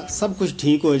ले लिया सब कुछ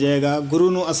ठीक हो जाएगा, गुरु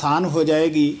नू आसान हो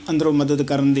जाएगी अंदरों मदद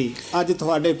करन दी। अज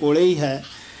तुहाडे कोले ही है,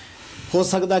 हो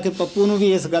सकदा कि पप्पू नू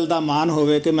भी इस गल दा मान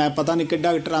होवे कि मैं पता नहीं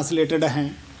किड्डा ट्रांसलेटेड है,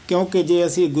 क्योंकि जे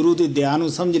असी गुरु दी दया नू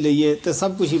समझ लईए तो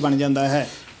सब कुछ ही बन जाता है।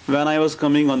 When I was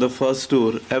coming on the first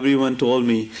tour, everyone told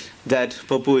me that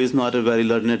Pappu is not a very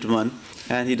learned one,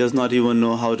 and he does not even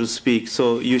know how to speak. So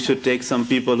you should take some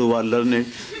people who are learned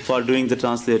for doing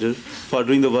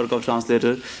the work of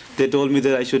translator. They told me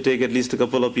that I should take at least a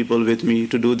couple of people with me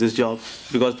to do this job,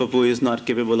 because Pappu is not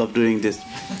capable of doing this.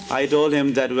 I told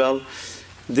him that, well,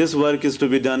 this work is to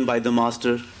be done by the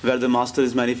Master. Where the Master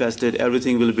is manifested,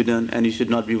 everything will be done, and you should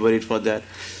not be worried for that.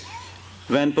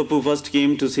 When Pappu first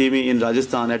came to see me in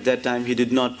Rajasthan, at that time he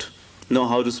did not know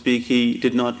how to speak, he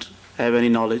did not have any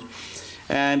knowledge.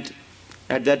 And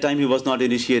at that time he was not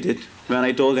initiated. When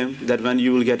I told him that when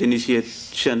you will get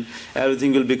initiation,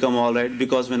 everything will become alright,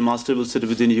 because when Master will sit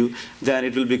within you, then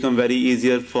it will become very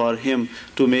easier for him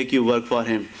to make you work for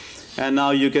him. And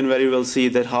now you can very well see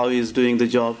that how he is doing the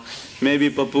job. Maybe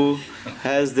Pappu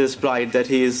has this pride that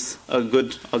he is a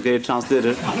great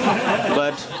translator,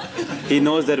 but he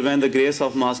knows that when the grace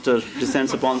of Master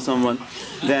descends upon someone,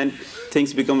 then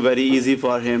things become very easy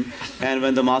for him. And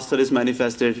when the Master is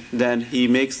manifested, then he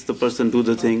makes the person do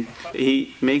the thing.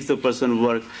 He makes the person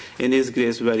work in his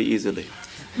grace very easily.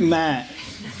 मैं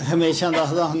हमेशा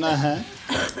दसदा हुंदा है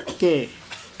कि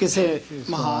किसी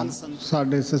महान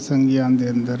साडे सत्संगियां दे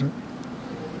अंदर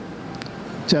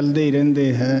चलते ही रहंदे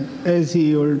है, ऐसी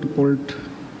उलट पुलट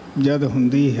जद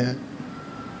हुंदी है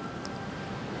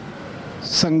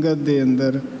संगत दे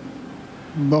अंदर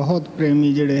बहुत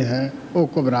प्रेमी जिहड़े है वो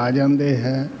घबरा जाते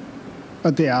हैं।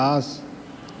 इतिहास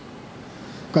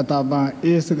किताबां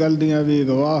इस गल दियां भी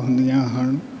गवाह हुंदियां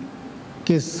हन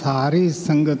कि सारी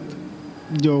संगत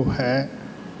जो है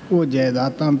वो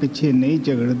जायदादां पिछे नहीं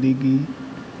झगड़दीगी,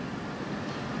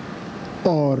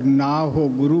 और ना वो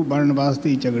गुरु बनने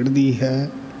वास्ते झगड़दी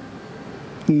है,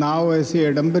 ना वो ऐसे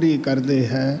अडंबरी करते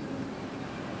हैं,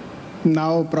 ना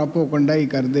वो प्रापोकंडा ही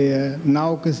करते हैं, ना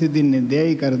वो किसी की निंदा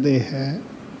ही करते हैं।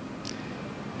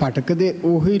 भटकते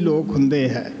उही लोग हुंदे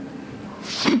हैं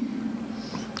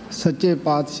ਸੱਚੇ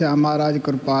ਪਾਤਸ਼ਾਹ ਮਹਾਰਾਜ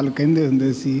ਕਿਰਪਾਲ ਕਹਿੰਦੇ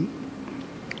ਹੁੰਦੇ ਸੀ,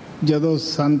 ਜਦੋਂ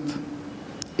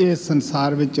ਸੰਤ ਇਸ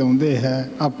ਸੰਸਾਰ ਵਿੱਚ ਆਉਂਦੇ ਹੈ,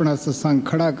 ਆਪਣਾ ਸਤਸੰਗ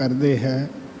ਖੜਾ ਕਰਦੇ ਹੈ,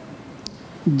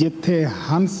 ਜਿੱਥੇ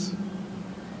ਹੰਸ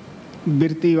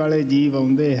ਬਿਰਤੀ ਵਾਲੇ ਜੀਵ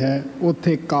ਆਉਂਦੇ ਹੈ,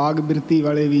 ਉੱਥੇ ਕਾਗ ਬਿਰਤੀ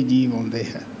ਵਾਲੇ ਵੀ ਜੀਵ ਆਉਂਦੇ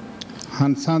ਹੈ।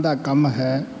 ਹੰਸਾਂ ਦਾ ਕੰਮ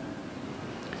ਹੈ,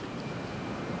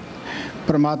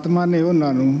 ਪਰਮਾਤਮਾ ਨੇ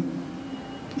ਉਹਨਾਂ ਨੂੰ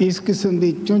ਇਸ ਕਿਸਮ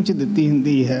ਦੀ ਚੁੰਝ ਦਿੱਤੀ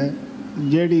ਹੁੰਦੀ ਹੈ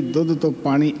ਜਿਹੜੀ ਦੁੱਧ ਤੋਂ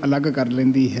ਪਾਣੀ ਅਲੱਗ ਕਰ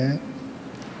ਲੈਂਦੀ ਹੈ।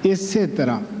 ਇਸੇ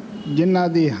ਤਰ੍ਹਾਂ ਜਿਨ੍ਹਾਂ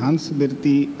ਦੀ ਹੰਸ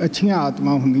ਬਿਰਤੀ ਅੱਛੀਆਂ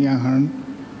ਆਤਮਾ ਹੁੰਦੀਆਂ ਹਨ,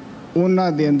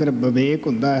 ਉਹਨਾਂ ਦੇ ਅੰਦਰ ਵਿਵੇਕ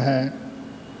ਹੁੰਦਾ ਹੈ,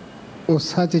 ਉਹ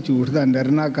ਸੱਚ ਝੂਠ ਦਾ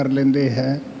ਨਿਰਣਾ ਕਰ ਲੈਂਦੇ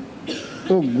ਹੈ।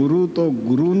 ਉਹ ਗੁਰੂ ਤੋਂ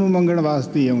ਗੁਰੂ ਨੂੰ ਮੰਗਣ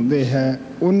ਵਾਸਤੇ ਆਉਂਦੇ ਹੈ।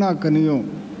 ਉਹਨਾਂ ਕਨੀਓ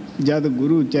ਜਦ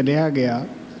ਗੁਰੂ ਚਲਿਆ ਗਿਆ,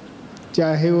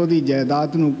 ਚਾਹੇ ਉਹਦੀ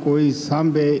ਜਾਇਦਾਦ ਨੂੰ ਕੋਈ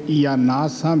ਸਾਂਭੇ ਜਾਂ ਨਾ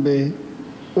ਸਾਂਭੇ,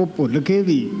 ਉਹ ਭੁੱਲ ਕੇ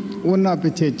ਵੀ ਉਹਨਾਂ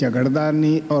ਪਿੱਛੇ ਝਗੜਦਾ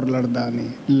ਨਹੀਂ ਔਰ ਲੜਦਾ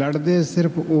ਨਹੀਂ। ਲੜਦੇ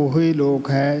ਸਿਰਫ ਉਹੀ ਲੋਕ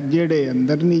ਹੈ ਜਿਹੜੇ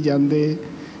ਅੰਦਰ ਨਹੀਂ ਜਾਂਦੇ,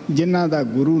 ਜਿਨ੍ਹਾਂ ਦਾ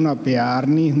ਗੁਰੂ ਨਾਲ ਪਿਆਰ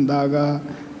ਨਹੀਂ ਹੁੰਦਾ ਗਾ,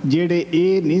 ਜਿਹੜੇ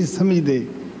ਇਹ ਨਹੀਂ ਸਮਝਦੇ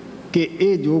ਕਿ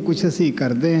ਇਹ ਜੋ ਕੁਛ ਅਸੀਂ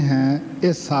ਕਰਦੇ ਹਾਂ,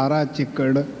 ਇਹ ਸਾਰਾ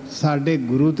ਚਿੱਕੜ ਸਾਡੇ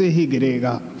ਗੁਰੂ ਤੇ ਹੀ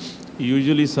ਗਿਰੇਗਾ।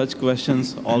 Usually such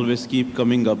questions always keep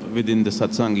coming up within the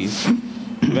Satsangis.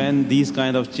 When these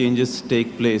kind of changes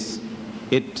take place,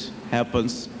 it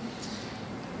happens.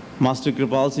 Master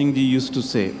Kripal Singh Ji used to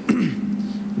say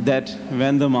that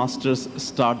when the masters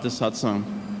start the satsang,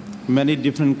 many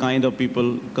different kind of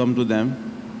people come to them.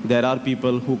 There are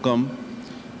people who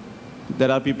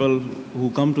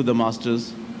come to the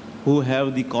masters who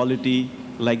have the quality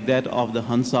like that of the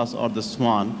hansas or the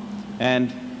swan,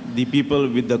 and the people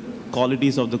with the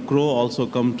qualities of the crow also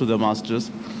come to the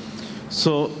masters.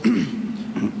 So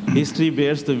history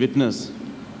bears the witness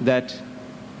that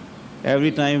every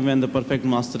time when the perfect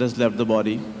master has left the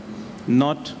body,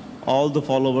 not all the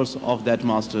followers of that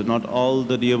master, not all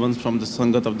the dear ones from the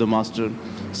sangat of the master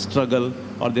struggle,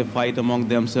 or they fight among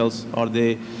themselves, or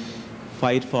they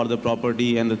fight for the property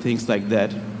and the things like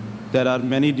that. There are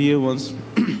many dear ones,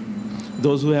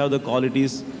 those who have the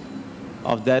qualities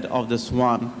of that of the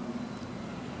swan,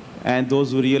 and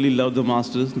those who really love the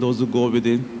master, those who go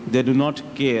within, they do not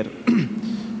care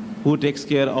who takes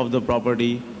care of the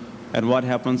property and what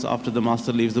happens after the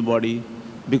master leaves the body,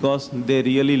 because they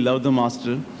really love the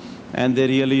master and they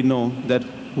really know that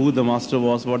who the master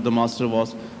was, what the master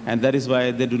was, and that is why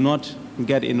they do not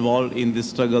get involved in this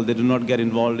struggle. They do not get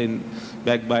involved in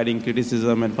backbiting,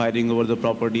 criticism and fighting over the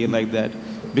property and like that,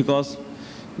 because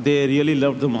they really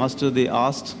loved the master. They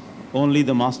asked only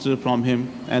the master from him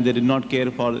and they did not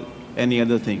care for any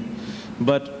other thing.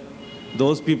 But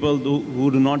those people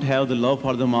who do not have the love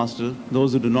for the master,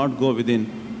 those who do not go within,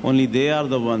 only they are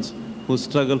the ones who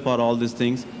struggle for all these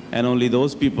things, and only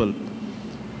those people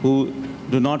who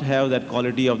do not have that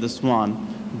quality of the swan,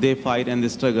 they fight and they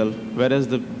struggle. Whereas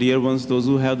the dear ones, those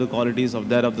who have the qualities of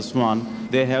that of the swan,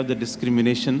 they have the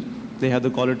discrimination, they have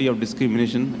the quality of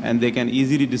discrimination, and they can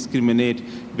easily discriminate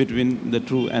between the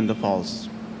true and the false.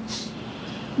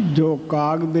 ਜੋ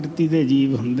ਕਾਗ ਬਿਰਤੀ ਦੇ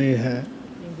ਜੀਵ ਹੁੰਦੇ ਹੈ,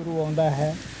 ਗੁਰੂ ਆਉਂਦਾ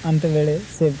ਹੈ ਅੰਤ ਵੇਲੇ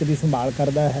ਸੇਵਕ ਦੀ ਸੰਭਾਲ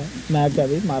ਕਰਦਾ ਹੈ। ਮੈਂ ਕਿਹਾ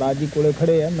ਵੀ ਮਹਾਰਾਜ ਜੀ ਕੋਲੇ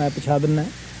ਖੜੇ ਆ, ਮੈਂ ਪਛਾ ਦਿੰਦਾ।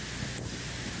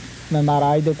 ਮੈਂ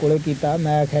ਮਹਾਰਾਜ ਦੇ ਕੋਲੇ ਕੀਤਾ,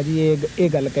 ਮੈਂ ਆਖਿਆ ਜੀ ਇਹ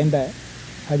ਗੱਲ ਕਹਿੰਦਾ ਹੈ।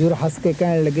 ਹਜ਼ੂਰ ਹੱਸ ਕੇ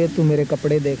ਕਹਿਣ ਲੱਗੇ, ਤੂੰ ਮੇਰੇ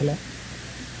ਕੱਪੜੇ ਦੇਖ ਲੈ,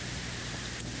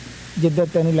 ਜਿੱਦਾਂ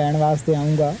ਤੈਨੂੰ ਲੈਣ ਵਾਸਤੇ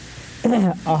ਆਊਂਗਾ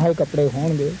ਆਹ ਹੀ ਕੱਪੜੇ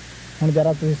ਹੋਣਗੇ। ਹੁਣ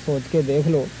ਜ਼ਰਾ ਤੁਸੀਂ ਸੋਚ ਕੇ ਦੇਖ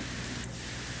ਲਓ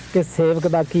ਕਿ ਸੇਵਕ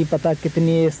ਦਾ ਕੀ ਪਤਾ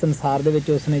ਕਿਤਨੀ ਇਸ ਸੰਸਾਰ ਦੇ ਵਿੱਚ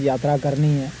ਉਸਨੇ ਯਾਤਰਾ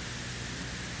ਕਰਨੀ ਹੈ।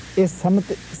 ਇਹ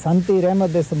ਸੰਤੀ ਰਹਿਮਤ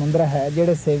ਦੇ ਸਮੁੰਦਰ ਹੈ,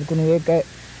 ਜਿਹੜੇ ਸੇਵਕ ਨੂੰ ਇਹ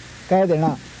ਕਹਿ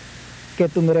ਦੇਣਾ ਕਿ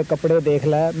ਤੂੰ ਮੇਰੇ ਕੱਪੜੇ ਦੇਖ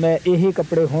ਲੈ, ਮੈਂ ਇਹੀ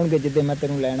ਕੱਪੜੇ ਹੋਣਗੇ ਜਿੱਦੇ ਮੈਂ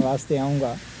ਤੈਨੂੰ ਲੈਣ ਵਾਸਤੇ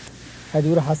ਆਊਂਗਾ।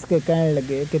 ਹਜ਼ੂਰ ਹੱਸ ਕੇ ਕਹਿਣ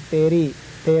ਲੱਗੇ ਕਿ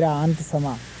ਤੇਰਾ ਅੰਤ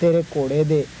ਸਮਾਂ ਤੇਰੇ ਘੋੜੇ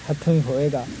ਦੇ ਹੱਥੋਂ ਹੀ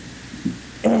ਹੋਏਗਾ।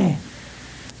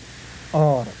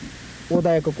 ਔਰ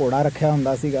ਉਹਦਾ ਇੱਕ ਘੋੜਾ ਰੱਖਿਆ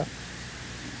ਹੁੰਦਾ ਸੀਗਾ,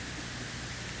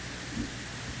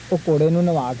 ਉਹ ਘੋੜੇ ਨੂੰ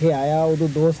ਨਵਾ ਕੇ ਆਇਆ। ਉਦੋਂ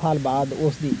 2 ਸਾਲ ਬਾਅਦ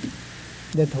ਉਸ ਦੀ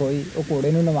ਡੈਥ ਹੋਈ। ਉਹ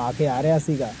ਘੋੜੇ ਨੂੰ ਨਵਾ ਕੇ ਆ ਰਿਹਾ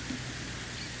ਸੀਗਾ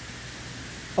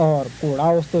ਔਰ ਘੋੜਾ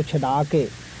ਉਸ ਤੋਂ ਛਡਾ ਕੇ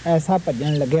ਐਸਾ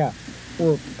ਭੱਜਣ ਲੱਗਿਆ,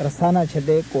 ਉਹ ਰੱਸਾ ਨਾ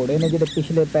ਛੱਡੇ। ਘੋੜੇ ਨੇ ਜਿਹੜੇ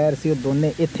ਪਿਛਲੇ ਪੈਰ ਸੀ ਉਹ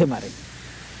ਦੋਨੇ ਇੱਥੇ ਮਾਰੇ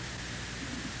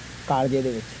ਕਾਲਜੇ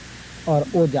ਦੇ ਵਿੱਚ, ਔਰ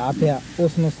ਉਹ ਜਾ ਪਿਆ।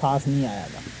 ਉਸ ਨੂੰ ਸਾਹ ਨਹੀਂ ਆਇਆ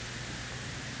ਗਾ।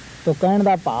 ਤੋ ਕਹਿਣ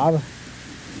ਦਾ ਭਾਵ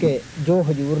ਕਿ ਜੋ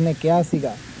ਹਜ਼ੂਰ ਨੇ ਕਿਹਾ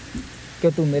ਸੀਗਾ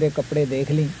ਕਿ ਤੂੰ ਮੇਰੇ ਕੱਪੜੇ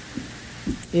ਦੇਖ ਲਈ,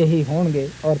 ਇਹੀ ਹੋਣਗੇ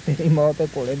ਔਰ ਤੇਰੀ ਮੌਤ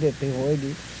ਘੋੜੇ ਦੇ ਉੱਤੇ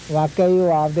ਹੋਏਗੀ। ਵਾਕਿਆ ਹੀ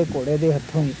ਉਹ ਆਪਦੇ ਘੋੜੇ ਦੇ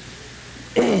ਹੱਥੋਂ ਹੀ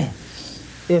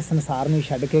ਇਸ ਸੰਸਾਰ ਨੂੰ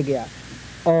ਛੱਡ ਕੇ ਗਿਆ।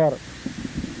 ਔਰ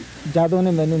ਜਦ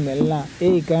ਉਹਨੇ ਮੈਨੂੰ ਮਿਲਣਾ,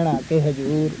 ਇਹ ਹੀ ਕਹਿਣਾ ਕਿ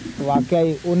ਹਜ਼ੂਰ ਵਾਕਿਆ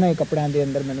ਹੀ ਉਹਨਾਂ ਹੀ ਕੱਪੜਿਆਂ ਦੇ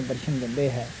ਅੰਦਰ ਮੈਨੂੰ ਦਰਸ਼ਨ ਦਿੰਦੇ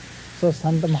ਹੈ। ਸੋ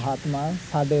ਸੰਤ ਮਹਾਤਮਾ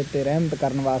ਸਾਡੇ ਉੱਤੇ ਰਹਿਮਤ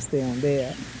ਕਰਨ ਵਾਸਤੇ ਆਉਂਦੇ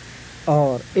ਹੈ,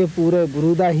 ਔਰ ਇਹ ਪੂਰੇ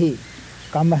ਗੁਰੂ ਦਾ ਹੀ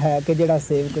ਕੰਮ ਹੈ ਕਿ ਜਿਹੜਾ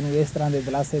ਸੇਵਕ ਨੂੰ ਇਸ ਤਰ੍ਹਾਂ ਦੇ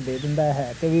ਦਿਲਾਸੇ ਦੇ ਦਿੰਦਾ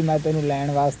ਹੈ ਕਿ ਵੀ ਮੈਂ ਤੈਨੂੰ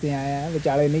ਲੈਣ ਵਾਸਤੇ ਆਇਆ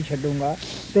ਵਿਚਾਲੇ ਨਹੀਂ ਛੱਡੂੰਗਾ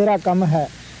ਤੇਰਾ ਕੰਮ ਹੈ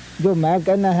ਜੋ ਮੈਂ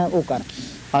ਕਹਿਣਾ ਹੈ ਉਹ ਕਰ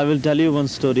I will tell you one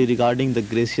story regarding the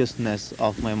graciousness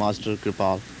of my master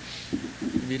Kripal.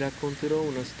 Vi racconterò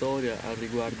una storia al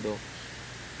riguardo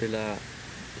della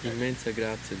immensa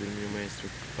grazia del mio maestro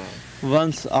Kripal.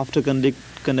 Once, after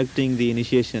conducting the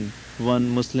initiation, one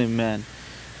Muslim man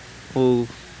who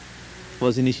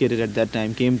was initiated at that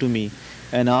time came to me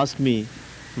and asked me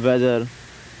whether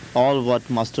all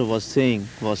what master was saying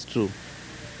was true.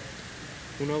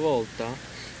 Una volta,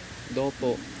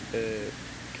 dopo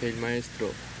che il maestro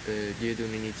diede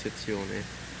un'iniziazione,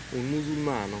 un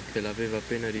musulmano che l'aveva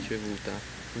appena ricevuta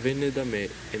venne da me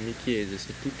e mi chiese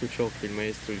se tutto ciò che il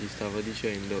maestro gli stava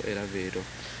dicendo era vero.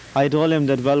 I told him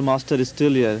that, well, master is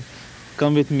still here.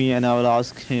 Come with me and I will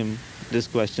ask him this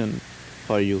question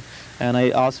for you. And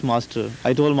I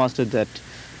told master that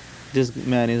this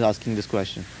man is asking this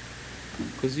question.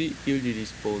 Così io gli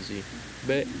risposi,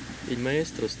 beh, il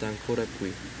maestro sta ancora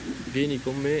qui, vieni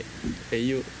con me e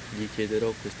io gli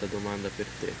chiederò questa domanda per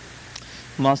te.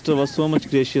 Master was so much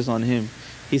gracious on him.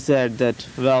 He said that,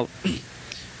 well,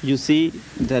 you see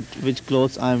that which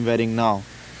clothes I am wearing now,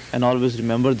 and always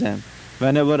remember them.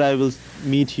 Whenever I will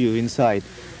meet you inside,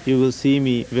 you will see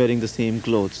me wearing the same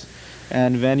clothes.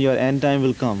 And when your end time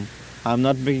will come, I am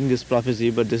not making this prophecy,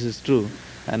 but this is true,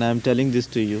 and I am telling this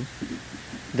to you,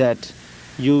 that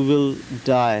you will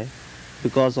die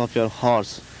because of your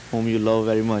horse, whom you love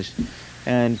very much.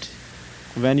 And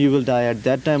when you will die at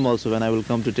that time also, when I will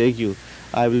come to take you,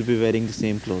 I will be wearing the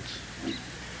same clothes.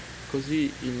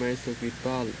 Così il maestro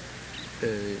Kripal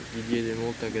gli diede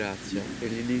molta grazia e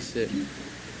gli disse,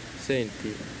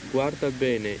 senti, guarda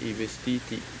bene i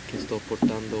vestiti che sto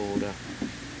portando ora.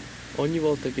 Ogni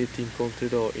volta che ti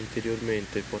incontrerò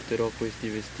interiormente porterò questi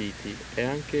vestiti e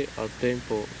anche al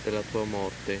tempo della tua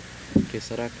morte, che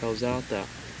sarà causata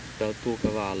dal tuo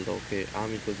cavallo che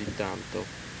ami così tanto.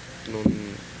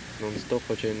 Non sto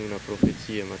facendo una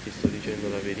profezia, ma ti sto dicendo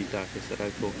la verità, che sarà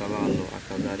il tuo cavallo a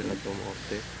causare la tua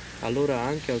morte. Allora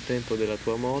anche al tempo della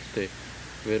tua morte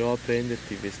verrò a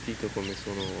prenderti vestito come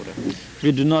sono ora.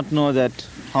 We do not know that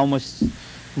how much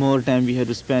more time we have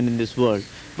to spend in this world,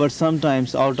 but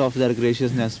sometimes out of their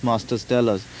graciousness, masters tell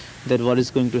us that what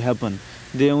is going to happen.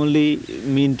 They only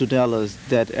mean to tell us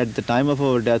that at the time of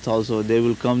our death also they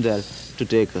will come there to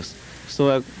take us.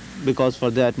 So because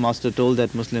for that, master told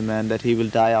that Muslim man that he will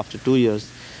die after 2 years,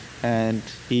 and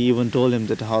he even told him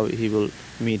that how he will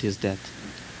meet his death.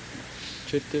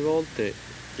 Certe volte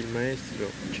il maestro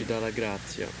ci dà la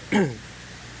grazia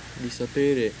di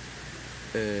sapere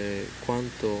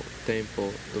quanto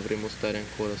tempo dovremo stare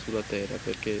ancora sulla terra,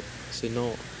 perché se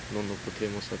no non lo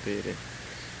potremo sapere.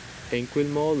 E in quel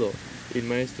modo il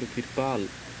maestro Kripal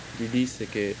gli disse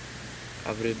che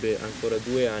avrebbe ancora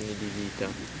 2 anni di vita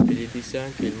e gli disse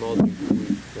anche il modo in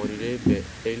cui morirebbe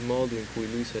e il modo in cui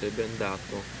lui sarebbe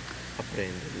andato a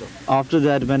prenderlo. After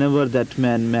that, whenever that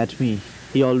man met me,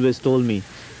 he always told me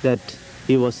that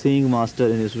he was seeing master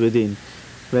in his within,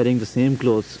 wearing the same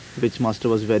clothes which master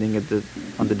was wearing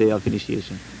on the day of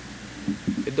initiation.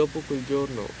 E dopo quel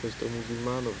giorno questo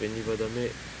musulmano veniva da me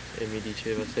e mi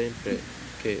diceva sempre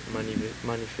che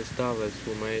manifestava il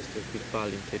suo maestro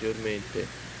Kripal interiormente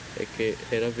e che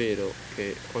era vero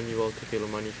che ogni volta che lo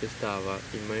manifestava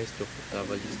il maestro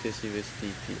portava gli stessi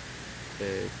vestiti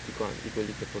di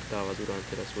quelli che portava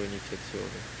durante la sua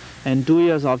iniziazione. And 2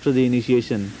 years after the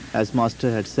initiation, as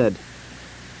master had said,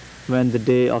 when the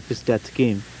day of his death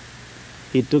came,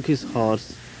 he took his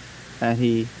horse and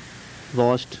he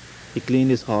cleaned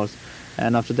his horse,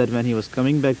 and after that when he was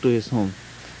coming back to his home,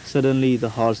 suddenly the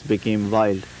horse became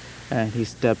wild and he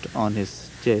stepped on his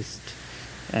chest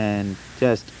and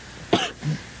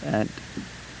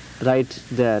right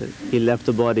there he left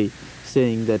the body,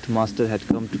 saying that master had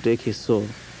come to take his soul,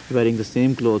 wearing the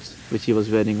same clothes which he was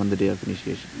wearing on the day of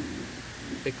initiation.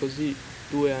 E così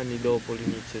 2 anni dopo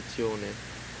l'iniziazione,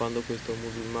 quando questo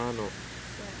musulmano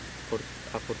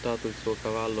ha portato il suo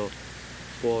cavallo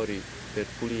fuori per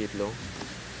pulirlo,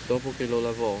 dopo che lo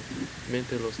lavò,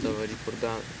 mentre lo stava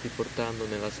riportando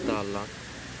nella stalla,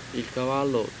 il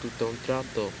cavallo tutto a un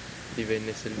tratto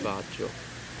divenne selvaggio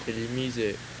e gli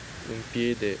mise un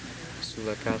piede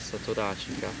sulla cassa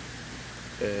toracica,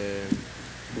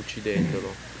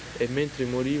 uccidendolo. E mentre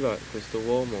moriva questo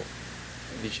uomo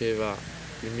diceva: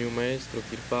 il mio maestro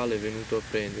Kripal è venuto a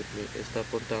prendermi e sta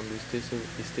portando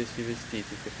gli stessi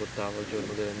vestiti che portavo il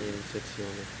giorno della mia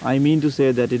iniziazione. I mean to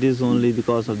say that it is only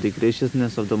because of the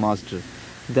graciousness of the master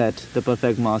that the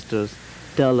perfect masters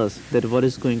tell us that what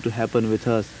is going to happen with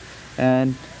us,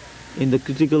 and in the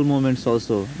critical moments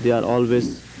also they are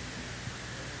always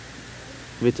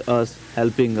with us,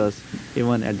 helping us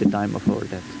even at the time of our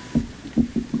death.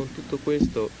 Con tutto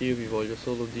questo io vi voglio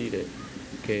solo dire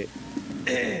che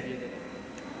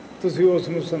ਤੁਸੀਂ ਉਸ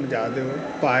ਨੂੰ ਸਮਝਾ ਦਿਓ।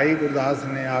 ਭਾਈ ਗੁਰਦਾਸ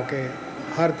ਨੇ ਆ ਕੇ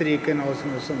ਹਰ ਤਰੀਕੇ ਨਾਲ ਉਸ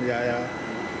ਨੂੰ ਸਮਝਾਇਆ,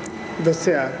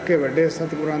 ਦੱਸਿਆ ਕਿ ਵੱਡੇ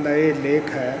ਸਤਿਗੁਰਾਂ ਦਾ ਇਹ ਲੇਖ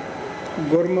ਹੈ,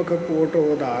 ਗੁਰਮੁਖ ਕੋਟ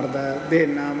ਉਧਾਰ ਦਾ ਦੇ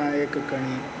ਨਾਮ ਹੈ ਇੱਕ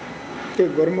ਕਣੀ, ਅਤੇ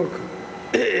ਗੁਰਮੁਖ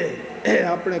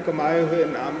ਆਪਣੇ ਕਮਾਏ ਹੋਏ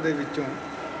ਨਾਮ ਦੇ ਵਿੱਚੋਂ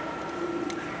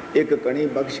ਇੱਕ ਕਣੀ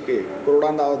ਬਖਸ਼ ਕੇ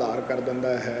ਕਰੋੜਾਂ ਦਾ ਉਧਾਰ ਕਰ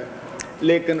ਦਿੰਦਾ ਹੈ।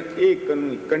 ਲੇਕਿਨ ਇਹ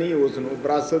ਕਣੀ ਉਸ ਨੂੰ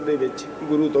ਵਿਰਾਸਤ ਦੇ ਵਿੱਚ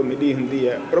ਗੁਰੂ ਤੋਂ ਮਿਲੀ ਹੁੰਦੀ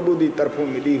ਹੈ, ਪ੍ਰਭੂ ਦੀ ਤਰਫੋਂ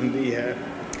ਮਿਲੀ ਹੁੰਦੀ ਹੈ।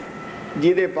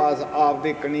 ਜਿਹਦੇ ਪਾਸ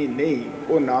ਆਪਦੇ ਕਣੀ ਨਹੀਂ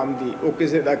ਉਹ ਨਾਮ ਦੀ, ਉਹ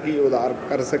ਕਿਸੇ ਦਾ ਕੀ ਉਧਾਰ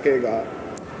ਕਰ ਸਕੇਗਾ।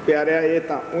 ਪਿਆਰਿਆ, ਇਹ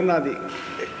ਤਾਂ ਉਹਨਾਂ ਦੀ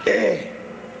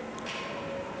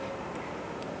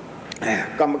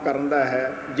ਕੰਮ ਕਰਨ ਦਾ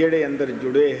ਹੈ ਜਿਹੜੇ ਅੰਦਰ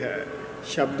ਜੁੜੇ ਹੈ,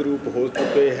 ਸ਼ਬਦ ਰੂਪ ਹੋ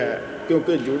ਚੁੱਕੇ ਹੈ,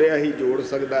 ਕਿਉਂਕਿ ਜੁੜਿਆ ਹੀ ਜੋੜ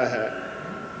ਸਕਦਾ ਹੈ।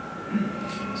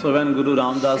 So when Guru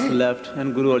Ramdas left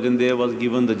and Guru Arjan Dev was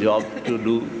given the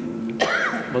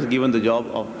job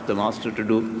of the master to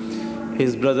do,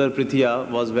 his brother Prithia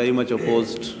was very much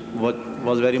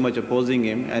opposing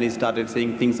him, and he started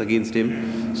saying things against him.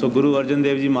 So Guru Arjan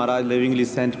Dev Ji Maharaj lovingly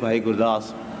sent Bhai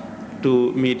Gurdas to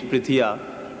meet Prithia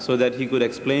so that he could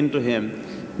explain to him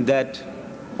that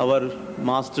our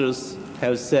masters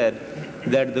have said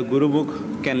that the Guru Mukh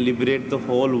can liberate the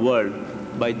whole world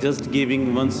by just giving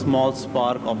one small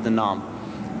spark of the Naam.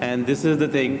 And this is the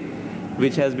thing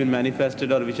which has been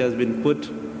manifested or which has been put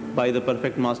by the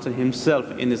perfect master himself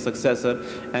in his successor,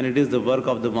 and it is the work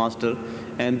of the master.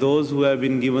 And those who have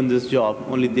been given this job,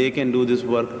 only they can do this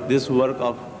work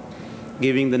of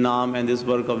giving the Naam, and this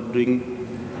work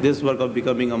of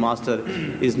becoming a master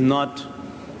is not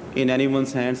in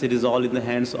anyone's hands. It is all in the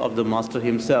hands of the master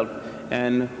himself,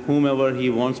 and whomever he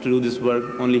wants to do this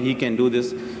work, only he can do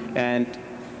this, and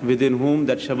within whom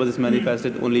that Shabad is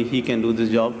manifested, only he can do this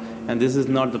job. And this is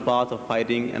not the path of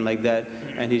fighting and like that,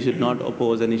 and he should not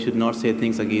oppose and he should not say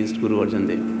things against Guru Arjan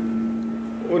Dev.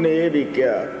 ਉਹਨੇ ਇਹ ਵੀ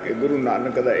ਕਿਹਾ ਕਿ ਗੁਰੂ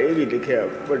ਨਾਨਕ ਦਾ ਇਹ ਵੀ ਲਿਖਿਆ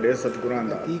ਵੱਡੇ ਸਤਿਗੁਰਾਂ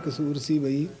ਦਾ ਕੀ ਕਸੂਰ ਸੀ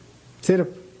ਬਈ, ਸਿਰਫ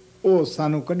ਉਹ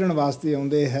ਸਾਨੂੰ ਕੱਢਣ ਵਾਸਤੇ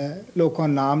ਆਉਂਦੇ ਹੈ, ਲੋਕਾਂ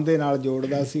ਨਾਮ ਦੇ ਨਾਲ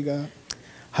ਜੋੜਦਾ ਸੀਗਾ।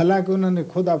 ਹਾਲਾਂਕਿ ਉਹਨਾਂ ਨੇ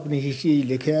ਖੁਦ ਆਪਣੀ ਹਿਸਟਰੀ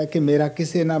ਲਿਖਿਆ ਕਿ ਮੇਰਾ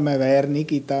ਕਿਸੇ ਨਾਲ ਮੈਂ ਵੈਰ ਨਹੀਂ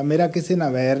ਕੀਤਾ, ਮੇਰਾ ਕਿਸੇ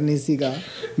ਨਾਲ ਵੈਰ ਨਹੀਂ ਸੀਗਾ,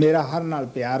 ਮੇਰਾ ਹਰ ਨਾਲ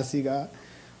ਪਿਆਰ ਸੀਗਾ।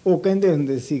 ਉਹ ਕਹਿੰਦੇ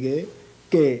ਹੁੰਦੇ ਸੀਗੇ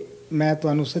ਕਿ ਮੈਂ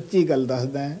ਤੁਹਾਨੂੰ ਸੱਚੀ ਗੱਲ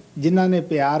ਦੱਸਦਾ, ਜਿਨ੍ਹਾਂ ਨੇ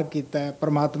ਪਿਆਰ ਕੀਤਾ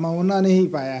ਪਰਮਾਤਮਾ ਉਹਨਾਂ ਨੇ ਹੀ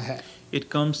ਪਾਇਆ ਹੈ। It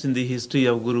comes in the history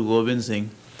of Guru Gobind Singh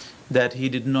that he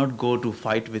did not go to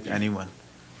fight with anyone,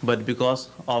 but because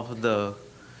of the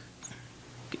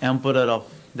emperor of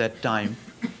that time,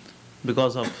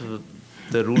 because of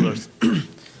the rulers,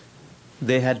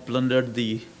 they had plundered the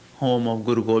home of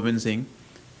Guru Gobind Singh.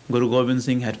 Guru Gobind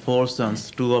Singh had 4 sons,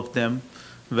 2 of them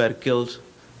were killed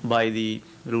by the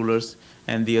rulers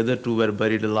and the other 2 were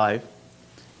buried alive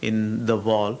in the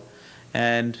wall,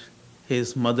 and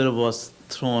his mother was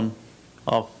thrown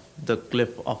off the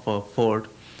cliff of a fort,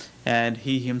 and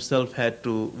he himself had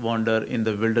to wander in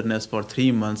the wilderness for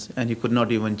 3 months, and he could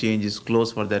not even change his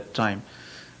clothes for that time.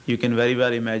 You can very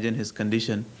well imagine his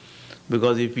condition,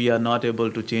 because if we are not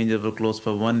able to change our clothes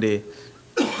for one day,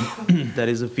 there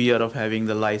is a fear of having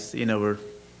the lice in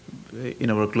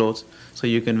our clothes. So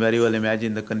you can very well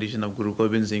imagine the condition of Guru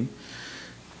Gobind Singh.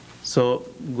 So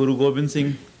Guru Gobind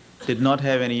Singh did not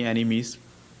have any enemies.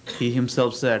 He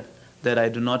himself said that I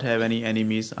do not have any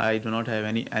enemies, I do not have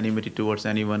any enmity towards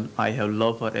anyone, I have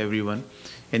love for everyone.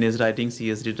 In his writings he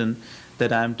has written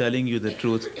that I am telling you the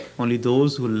truth, only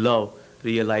those who love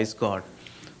realize God.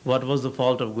 What was the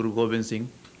fault of Guru Gobind Singh?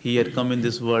 He had come in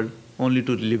this world only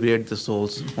to liberate the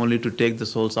souls, only to take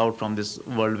the souls out from this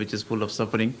world which is full of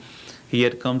suffering. He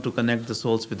had come to connect the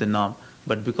souls with the Naam,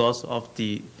 but because of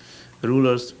the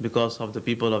rulers, because of the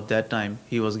people of that time,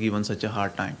 he was given such a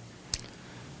hard time.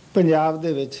 Punjab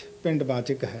ਦੇ ਵਿੱਚ ਪਿੰਡ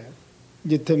ਬਾਚਕ ਹੈ,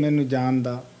 ਜਿੱਥੇ ਮੈਨੂੰ ਜਾਣ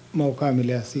ਦਾ ਮੌਕਾ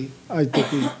ਮਿਲਿਆ ਸੀ ਅੱਜ ਤੋਂ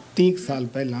ਕੋਈ 30 ਸਾਲ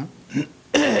ਪਹਿਲਾਂ।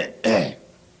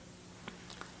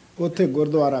 ਉੱਥੇ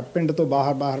ਗੁਰਦੁਆਰਾ ਪਿੰਡ ਤੋਂ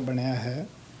ਬਾਹਰ ਬਣਿਆ ਹੈ।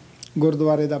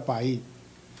 ਗੁਰਦੁਆਰੇ ਦਾ ਭਾਈ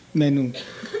ਮੈਨੂੰ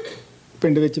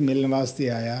ਪਿੰਡ ਵਿੱਚ ਮਿਲਣ ਵਾਸਤੇ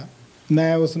ਆਇਆ।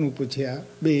 ਮੈਂ ਉਸ ਨੂੰ ਪੁੱਛਿਆ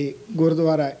ਵੀ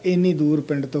ਗੁਰਦੁਆਰਾ ਇੰਨੀ ਦੂਰ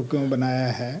ਪਿੰਡ ਤੋਂ ਕਿਉਂ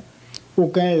ਬਣਾਇਆ ਹੈ। ਉਹ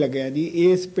ਕਹਿਣ ਲੱਗਿਆ ਜੀ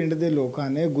ਇਸ ਪਿੰਡ ਦੇ ਲੋਕਾਂ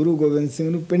ਨੇ ਗੁਰੂ ਗੋਬਿੰਦ ਸਿੰਘ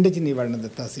ਨੂੰ ਪਿੰਡ 'ਚ ਨਹੀਂ ਵੜਨ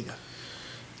ਦਿੱਤਾ ਸੀਗਾ,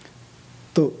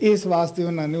 ਤੋ ਇਸ ਵਾਸਤੇ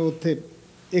ਉਹਨਾਂ ਨੇ ਉੱਥੇ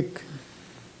ਇੱਕ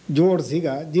ਜੋੜ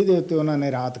ਸੀਗਾ ਜਿਹਦੇ ਉੱਤੇ ਉਹਨਾਂ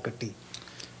ਨੇ ਰਾਤ ਕੱਟੀ।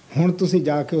 ਹੁਣ ਤੁਸੀਂ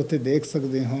ਜਾ ਕੇ ਉੱਥੇ ਦੇਖ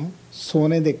ਸਕਦੇ ਹੋ,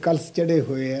 ਸੋਨੇ ਦੇ ਕਲਸ਼ ਚੜ੍ਹੇ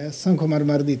ਹੋਏ ਹੈ,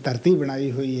 ਸੰਗਮਰਮਰ ਦੀ ਧਰਤੀ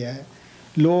ਬਣਾਈ ਹੋਈ ਹੈ,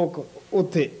 ਲੋਕ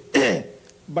ਉੱਥੇ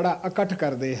ਬੜਾ ਇਕੱਠ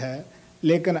ਕਰਦੇ ਹੈ,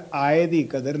 ਲੇਕਿਨ ਆਏ ਦੀ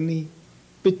ਕਦਰ ਨਹੀਂ,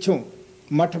 ਪਿੱਛੋਂ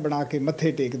ਮੱਠ ਬਣਾ ਕੇ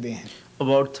ਮੱਥੇ ਟੇਕਦੇ ਹਨ।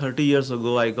 About 30 years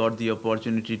ago, I got the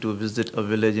opportunity to visit a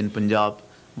village in Punjab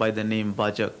by the name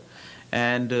Bajak.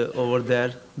 and over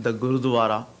there the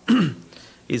Gurudwara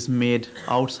is made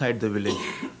outside the village.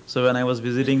 So when I was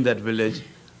visiting that village,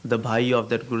 the bhai of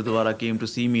that Gurudwara came to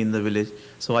see me in the village.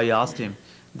 So I asked him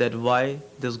that why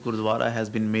this Gurudwara has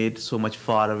been made so much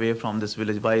far away from this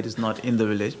village, why it is not in the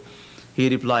village. He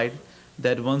replied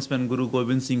that once when Guru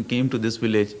Gobind Singh came to this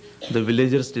village, the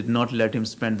villagers did not let him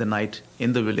spend the night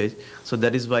in the village. So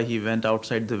that is why he went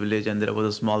outside the village, and there was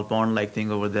a small pond-like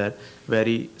thing over there where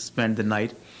he spent the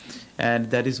night. And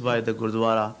that is why the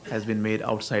Gurudwara has been made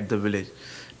outside the village.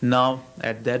 Now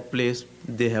at that place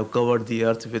they have covered the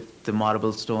earth with the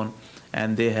marble stone,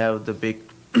 and they have the big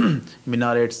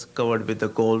minarets covered with the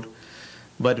gold.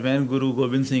 But when Guru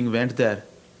Gobind Singh went there,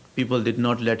 people did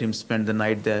not let him spend the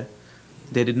night there.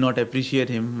 They did not appreciate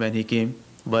him when he came,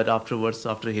 but afterwards,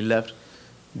 after he left,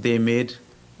 they made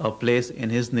a place in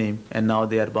his name, and now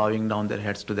they are bowing down their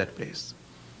heads to that place.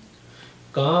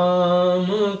 काम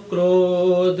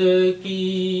क्रोध की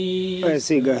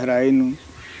ऐसी गहराई ਨੂੰ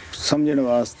ਸਮਝਣ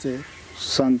ਵਾਸਤੇ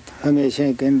ਸੰਤ ਹਮੇਸ਼ਾ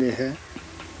ਹੀ ਕਹਿੰਦੇ ਹੈ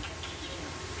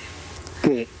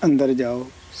ਕਿ ਅੰਦਰ ਜਾਓ,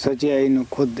 ਸੱਚਾਈ ਨੂੰ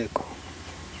ਖੁਦ ਦੇਖੋ।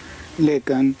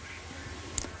 ਲੇਕਿਨ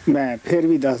ਮੈਂ ਫਿਰ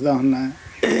ਵੀ ਦੱਸਦਾ ਹੁੰਦਾ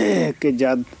ਕਿ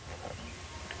ਜਦ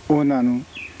ਉਹਨਾਂ ਨੂੰ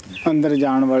ਅੰਦਰ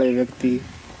ਜਾਣ ਵਾਲੇ ਵਿਅਕਤੀ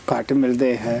ਘੱਟ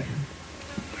ਮਿਲਦੇ ਹੈ,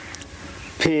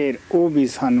 ਫਿਰ ਉਹ ਵੀ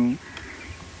ਸਾਨੂੰ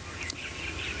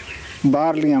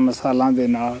ਬਾਹਰਲੀਆਂ ਮਿਸਾਲਾਂ ਦੇ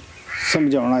ਨਾਲ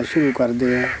ਸਮਝਾਉਣਾ ਸ਼ੁਰੂ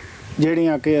ਕਰਦੇ ਆ,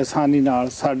 ਜਿਹੜੀਆਂ ਕਿ ਆਸਾਨੀ ਨਾਲ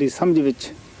ਸਾਡੀ ਸਮਝ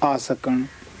ਵਿੱਚ ਆ ਸਕਣ।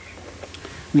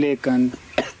 ਲੇਕਿਨ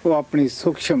ਉਹ ਆਪਣੀ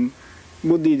ਸੂਖਸ਼ਮ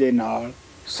ਬੁੱਧੀ ਦੇ ਨਾਲ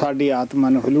ਸਾਡੀ ਆਤਮਾ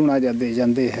ਨੂੰ ਹਿਲਾਉਣਾ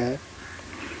ਜਾਂਦੇ ਹੈ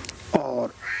ਔਰ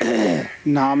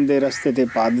ਨਾਮ ਦੇ ਰਸਤੇ ਤੇ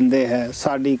ਪਾ ਦਿੰਦੇ ਹੈ।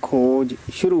 ਸਾਡੀ ਖੋਜ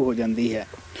ਸ਼ੁਰੂ ਹੋ ਜਾਂਦੀ ਹੈ।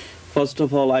 First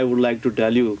of all, I would like to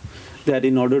tell you that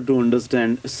in order to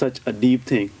understand such a deep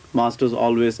thing, masters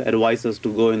always advise us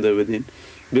to go in the within,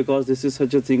 because this is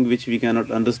such a thing which we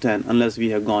cannot understand unless we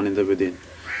have gone in the within.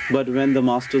 But when the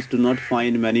masters do not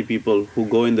find many people who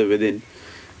go in the within,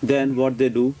 then what they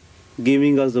do,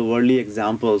 giving us the worldly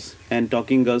examples and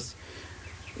talking us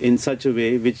in such a way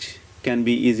which can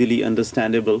be easily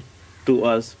understandable to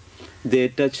us, they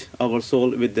touch our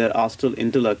soul with their astral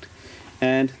intellect,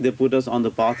 and they put us on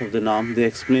the path of the Naam. They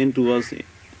explain to us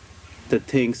the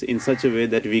things in such a way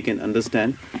that we can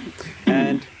understand.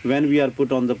 And when we are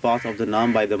put on the path of the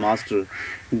Naam by the Master,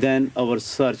 then our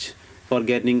search for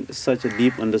getting such a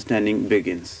deep understanding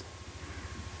begins.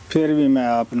 ਫਿਰ ਵੀ ਮੈਂ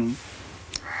ਆਪ ਨੂੰ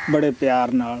ਬੜੇ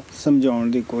ਪਿਆਰ ਨਾਲ ਸਮਝਾਉਣ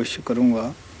ਦੀ ਕੋਸ਼ਿਸ਼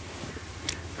ਕਰੂੰਗਾ।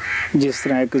 ਜਿਸ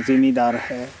ਤਰ੍ਹਾਂ ਇੱਕ ਜ਼ਿਮੀਂਦਾਰ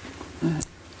ਹੈ,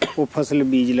 ਉਹ ਫਸਲ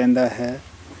ਬੀਜ ਲੈਂਦਾ ਹੈ,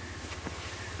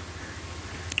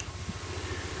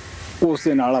 ਉਸ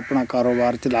ਦੇ ਨਾਲ ਆਪਣਾ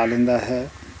ਕਾਰੋਬਾਰ ਚਲਾ ਲੈਂਦਾ ਹੈ,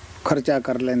 ਖਰਚਾ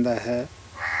ਕਰ ਲੈਂਦਾ ਹੈ,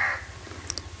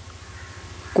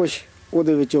 ਕੁਛ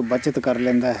ਉਹਦੇ ਵਿੱਚੋਂ ਬਚਤ ਕਰ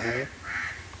ਲੈਂਦਾ ਹੈ।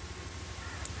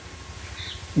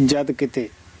 ਜਦ ਕਿਤੇ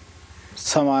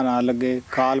ਸਮਾਂ ਨਾ ਲੱਗੇ,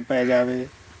 ਕਾਲ ਪੈ ਜਾਵੇ,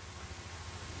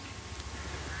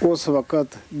 ਉਸ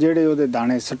ਵਕਤ ਜਿਹੜੇ ਉਹਦੇ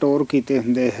ਦਾਣੇ ਸਟੋਰ ਕੀਤੇ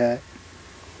ਹੁੰਦੇ ਹੈ,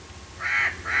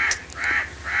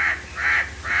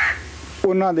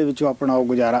 ਉਹਨਾਂ ਦੇ ਵਿੱਚੋਂ ਆਪਣਾ ਉਹ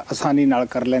ਗੁਜ਼ਾਰਾ ਆਸਾਨੀ ਨਾਲ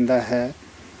ਕਰ ਲੈਂਦਾ ਹੈ।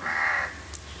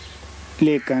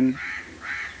 ਲੇਕਿਨ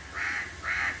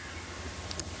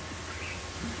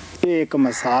ਇਹ ਇੱਕ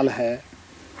ਮਿਸਾਲ ਹੈ।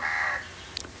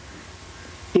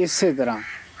 ਇਸੇ ਤਰ੍ਹਾਂ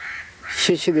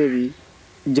ਸ਼ਿਸ਼ ਦੇ ਵੀ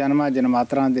ਜਨਮਾਂ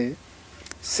ਜਨਮਾਤਰਾਂ ਦੇ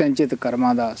ਸੰਚਿਤ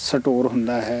ਕਰਮਾਂ ਦਾ ਸਟੋਰ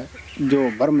ਹੁੰਦਾ ਹੈ, ਜੋ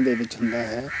ਬਰਮ ਦੇ ਵਿੱਚ ਹੁੰਦਾ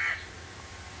ਹੈ।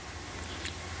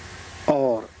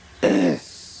 ਔਰ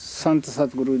ਸੰਤ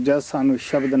ਸਤਿਗੁਰੂ ਜਦ ਸਾਨੂੰ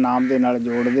ਸ਼ਬਦ ਨਾਮ ਦੇ ਨਾਲ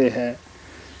ਜੋੜਦੇ ਹੈ,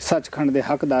 ਸੱਚਖੰਡ ਦੇ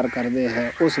ਹੱਕਦਾਰ ਕਰਦੇ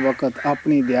ਹੈ, ਉਸ ਵਕਤ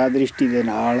ਆਪਣੀ ਦਇਆ ਦ੍ਰਿਸ਼ਟੀ ਦੇ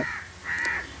ਨਾਲ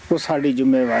ਉਹ ਸਾਡੀ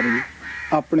ਜ਼ਿੰਮੇਵਾਰੀ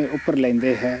ਆਪਣੇ ਉੱਪਰ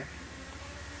ਲੈਂਦੇ ਹੈ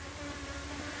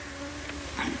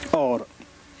ਔਰ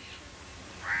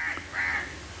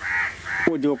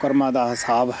ਉਹ ਜੋ ਕਰਮਾਂ ਦਾ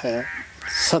ਹਿਸਾਬ ਹੈ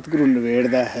ਸਤਿਗੁਰੂ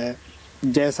ਨਿਬੇੜਦਾ ਹੈ।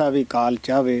 ਜੈਸਾ ਵੀ ਕਾਲ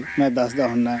ਚਾਹਵੇ, ਮੈਂ ਦੱਸਦਾ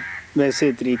ਹੁੰਦਾ,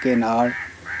 ਵੈਸੇ ਤਰੀਕੇ ਨਾਲ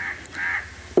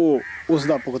ਉਹ ਉਸ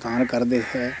ਦਾ ਭੁਗਤਾਨ ਕਰਦੇ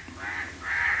ਹੈ।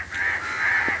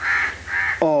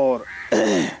 ਔਰ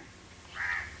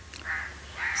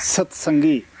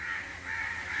ਸਤਸੰਗੀ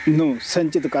ਨੂੰ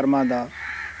ਸੰਚਿਤ ਕਰਮਾਂ ਦਾ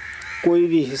ਕੋਈ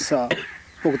ਵੀ ਹਿੱਸਾ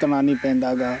ਭੁਗਤਣਾ ਨਹੀਂ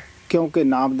ਪੈਂਦਾ ਗਾ, ਕਿਉਂਕਿ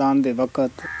ਨਾਮਦਾਨ ਦੇ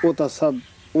ਵਕਤ ਉਹ ਤਾਂ ਸਭ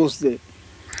ਉਸ ਦੇ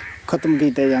ਖਤਮ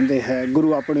ਕੀਤੇ ਜਾਂਦੇ ਹੈ।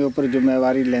 ਗੁਰੂ ਆਪਣੇ ਉੱਪਰ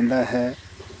ਜ਼ਿੰਮੇਵਾਰੀ ਲੈਂਦਾ ਹੈ।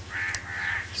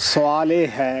 ਸਵਾਲ ਇਹ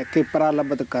ਹੈ ਕਿ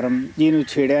ਪ੍ਰਾਲਬਧ ਕਰਮ ਜਿਹਨੂੰ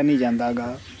ਛੇੜਿਆ ਨਹੀਂ ਜਾਂਦਾ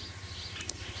ਗਾ,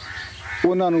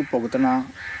 ਉਹਨਾਂ ਨੂੰ ਭੁਗਤਣਾ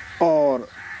ਔਰ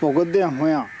ਭੁਗਤਦਿਆਂ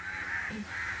ਹੋਇਆਂ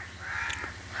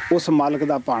ਉਸ ਮਾਲਕ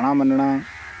ਦਾ ਭਾਣਾ ਮੰਨਣਾ,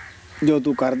 ਜੋ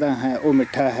ਤੂੰ ਕਰਦਾ ਹੈ ਉਹ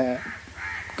ਮਿੱਠਾ ਹੈ।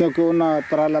 ਕਿਉਂਕਿ ਉਹਨਾਂ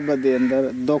ਪ੍ਰਾਲਬਧ ਦੇ ਅੰਦਰ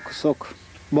ਦੁੱਖ ਸੁੱਖ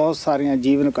ਬਹੁਤ ਸਾਰੀਆਂ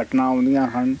ਜੀਵਨ ਘਟਨਾ ਆਉਂਦੀਆਂ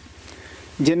ਹਨ,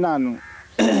 ਜਿਨ੍ਹਾਂ ਨੂੰ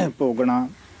ਭੋਗਣਾ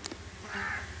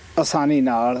ਆਸਾਨੀ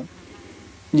ਨਾਲ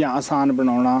ਜਾਂ ਆਸਾਨ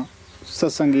ਬਣਾਉਣਾ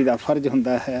ਸਤਸੰਗੀ ਦਾ ਫਰਜ਼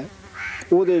ਹੁੰਦਾ ਹੈ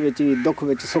ਉਹਦੇ ਵਿੱਚ ਵੀ ਦੁੱਖ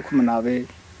ਵਿੱਚ ਸੁੱਖ ਮਨਾਵੇ।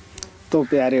 ਤੋ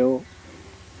ਪਿਆਰਿਓ,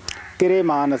 ਕਿਰੇ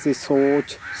ਮਾਨ ਅਸੀਂ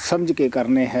ਸੋਚ ਸਮਝ ਕੇ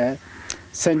ਕਰਨੇ ਹੈ।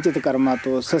 ਸੰਚਿਤ ਕਰਮਾਂ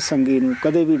ਤੋਂ ਸਤਸੰਗੀ ਨੂੰ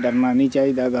ਕਦੇ ਵੀ ਡਰਨਾ ਨਹੀਂ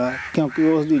ਚਾਹੀਦਾਗਾ, ਕਿਉਂਕਿ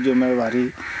ਉਸ ਦੀ ਜ਼ਿੰਮੇਵਾਰੀ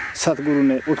ਸਤਿਗੁਰੂ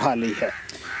ਨੇ ਉਠਾ ਲਈ ਹੈ।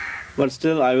 But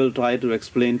still I will try to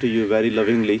explain to you very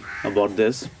lovingly about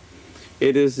this.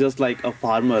 It is just like a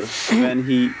farmer when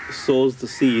he sows the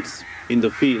seeds in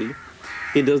the field,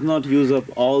 he does not use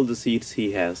up all the seeds he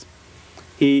has.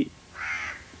 He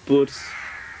puts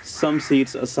some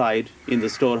seeds aside in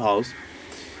the storehouse,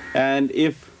 and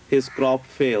if his crop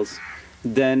fails,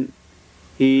 then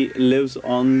he lives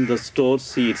on the stored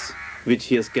seeds which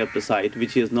he has kept aside,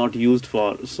 which he has not used for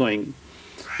sowing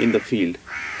in the field.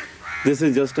 This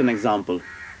is just an example.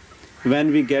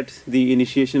 When we get the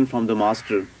initiation from the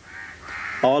master,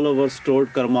 all our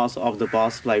stored karmas of the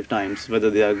past lifetimes,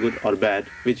 whether they are good or bad,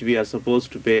 which we are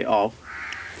supposed to pay off,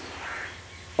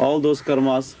 all those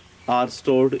karmas are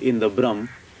stored in the Brahm.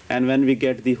 And when we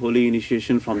get the holy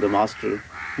initiation from the master,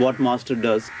 what master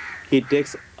does, he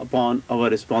takes upon our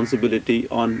responsibility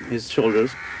on his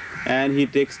shoulders, and he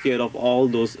takes care of all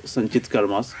those sanchit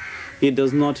karmas. He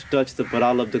does not touch the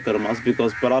paralabdha karmas,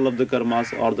 because paralabdha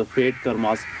karmas or the fate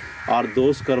karmas are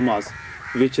those karmas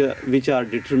which are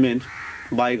determined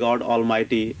by God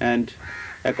Almighty, and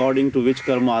according to which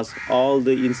karmas all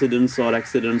the incidents or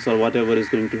accidents or whatever is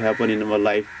going to happen in our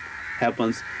life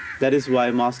happens. That is why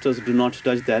masters do not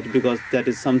touch that, because that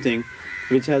is something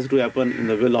which has to happen in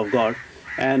the will of God,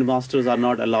 and masters are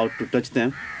not allowed to touch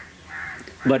them.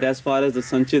 But as far as the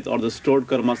sanchit or the stored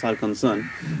karmas are concerned,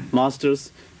 masters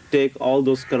take all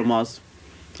those karmas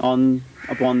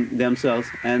upon themselves,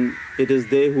 and it is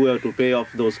they who have to pay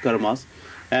off those karmas.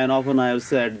 And often I have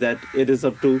said that it is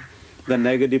up to the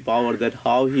negative power that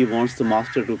how he wants the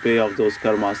master to pay off those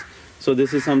karmas. So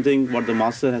this is something what the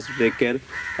master has to take care,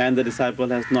 and the disciple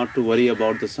has not to worry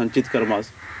about the sanchit karmas.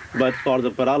 But for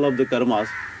the paralabdha karmas,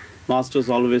 masters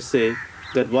always say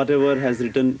that whatever has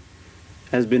been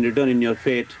written in your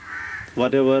fate,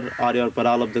 whatever are your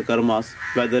paralabdha karmas,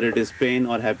 whether it is pain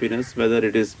or happiness, whether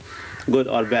it is good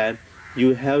or bad,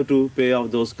 you have to pay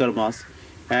off those karmas.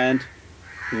 And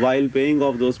while paying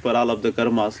off those paralabdha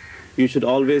karmas, you should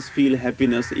always feel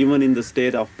happiness. Even in the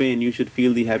state of pain, you should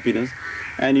feel the happiness,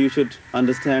 and you should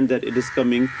understand that it is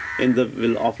coming in the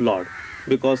will of Lord,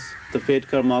 because the fate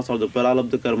karmas or the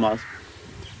paralabdha karmas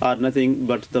are nothing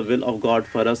but the will of God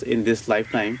for us in this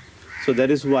lifetime. So that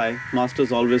is why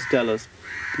masters always tell us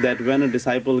that when a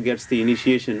disciple gets the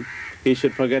initiation, he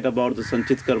should forget about the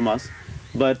sanchit karmas,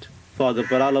 but for the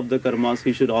paralabdha karmas,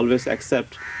 he should always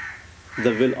accept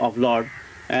the will of Lord.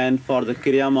 And for the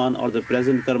kiryaman or the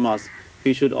present karmas,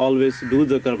 he should always do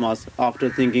the karmas after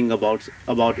thinking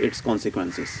about its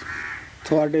consequences.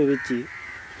 ਤੁਹਾਡੇ ਵਿੱਚ ਹੀ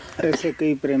ਐਸੇ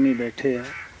ਕਈ ਪ੍ਰੇਮੀ ਬੈਠੇ ਆ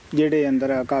ਜਿਹੜੇ ਅੰਦਰ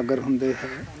ਇਕਾਗਰ ਹੁੰਦੇ ਹੈ,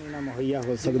 ਨਾ ਮੁਹੱਈਆ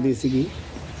ਹੋ ਸਕਦੀ ਸੀਗੀ।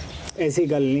 ਐਸੀ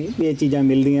ਗੱਲ ਨਹੀਂ ਵੀ ਇਹ ਚੀਜ਼ਾਂ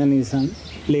ਮਿਲਦੀਆਂ ਨਹੀਂ ਸਨ,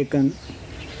 ਲੇਕਿਨ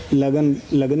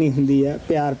ਲਗਨ ਹੀ ਹੁੰਦੀ ਹੈ,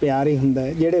 ਪਿਆਰ ਹੀ ਹੁੰਦਾ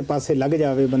ਹੈ। ਜਿਹੜੇ ਪਾਸੇ ਲੱਗ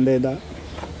ਜਾਵੇ ਬੰਦੇ ਦਾ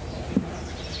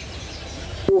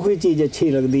ਉਹੀ ਚੀਜ਼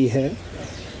ਅੱਛੀ ਲੱਗਦੀ ਹੈ।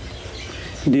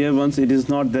 Dear ones, it is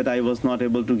not that I was not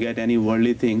able to get any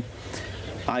worldly thing.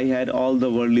 I had all the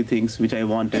worldly things which I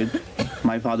wanted.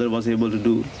 My father was able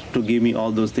to give me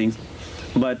all those things.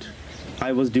 But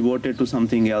I was devoted to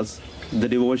something else. The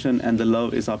devotion and the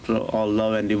love is after all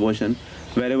love and devotion.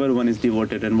 Wherever one is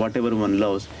devoted and whatever one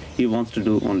loves, he wants to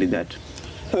do only that.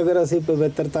 ਅਗਰ ਅਸੀਂ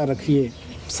ਪਵਿੱਤਰਤਾ ਰੱਖੀਏ,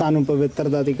 ਸਾਨੂੰ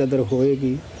ਪਵਿੱਤਰਤਾ ਦੀ ਕਦਰ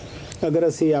ਹੋਏਗੀ। ਅਗਰ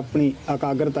ਅਸੀਂ ਆਪਣੀ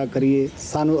ਇਕਾਗਰਤਾ ਕਰੀਏ,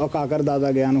 ਸਾਨੂੰ ਇਕਾਗਰਤਾ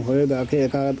ਦਾ ਗਿਆਨ ਹੋਏਗਾ ਕਿ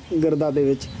ਇਕਾਗਰਤਾ ਦੇ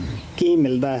ਵਿੱਚ ਕੀ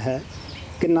ਮਿਲਦਾ ਹੈ,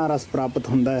 ਕਿੰਨਾ ਰਸ ਪ੍ਰਾਪਤ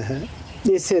ਹੁੰਦਾ ਹੈ।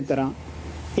 ਇਸੇ ਤਰ੍ਹਾਂ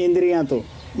ਇੰਦਰੀਆਂ ਤੋਂ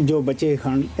ਜੋ ਬਚੇ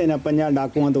ਹਨ, ਇਹਨਾਂ ਪੰਜਾਂ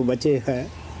ਡਾਕੂਆਂ ਤੋਂ ਬਚੇ ਹੈ,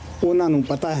 ਉਹਨਾਂ ਨੂੰ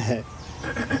ਪਤਾ ਹੈ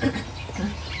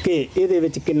ਕਿ ਇਹਦੇ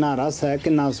ਵਿੱਚ ਕਿੰਨਾ ਰਸ ਹੈ,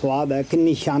 ਕਿੰਨਾ ਸਵਾਦ ਹੈ,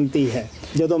 ਕਿੰਨੀ ਸ਼ਾਂਤੀ ਹੈ।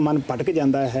 ਜਦੋਂ ਮਨ ਭਟਕ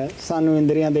ਜਾਂਦਾ ਹੈ, ਸਾਨੂੰ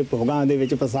ਇੰਦਰੀਆਂ ਦੇ ਭੋਗਾਂ ਦੇ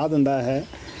ਵਿੱਚ ਫਸਾ ਦਿੰਦਾ ਹੈ।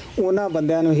 ਉਹਨਾਂ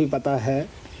ਬੰਦਿਆਂ ਨੂੰ ਹੀ ਪਤਾ ਹੈ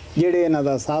ਜਿਹੜੇ ਇਹਨਾਂ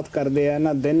ਦਾ ਸਾਥ ਕਰਦੇ ਆ,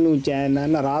 ਨਾ ਦਿਨ ਨੂੰ ਚੈਨ ਹੈ,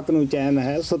 ਨਾ ਰਾਤ ਨੂੰ ਚੈਨ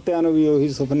ਹੈ। ਸੁੱਤਿਆਂ ਨੂੰ ਵੀ ਉਹੀ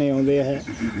ਸੁਪਨੇ ਆਉਂਦੇ ਹੈ,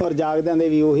 ਔਰ ਜਾਗਦਿਆਂ ਦੇ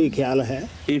ਵੀ ਉਹੀ ਖਿਆਲ ਹੈ।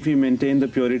 If we maintain the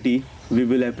purity, we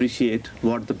will appreciate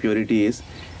what the purity is.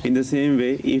 In the same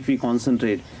way, if we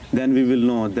concentrate, then we will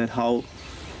know that how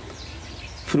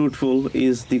fruitful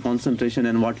is the concentration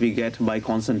and what we get by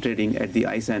concentrating at the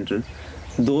eye center.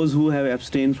 Those who have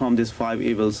abstained from these five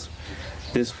evils,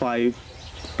 these five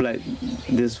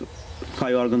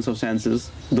organs of senses,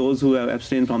 those who have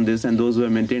abstained from this and those who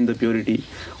have maintained the purity,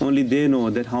 only they know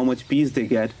that how much peace they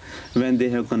get when they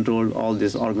have controlled all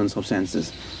these organs of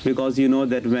senses. Because you know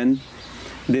that when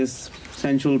these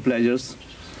sensual pleasures,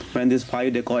 when these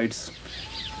five dacoits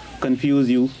confuse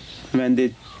you, when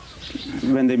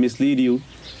they mislead you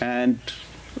and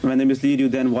when they mislead you,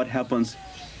 then what happens?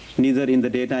 Neither in the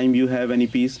daytime you have any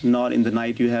peace, nor in the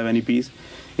night you have any peace.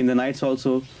 In the nights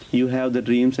also, you have the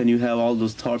dreams and you have all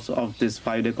those thoughts of these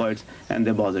 5 dacoits and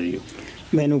they bother you.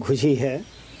 मैनू खुशी है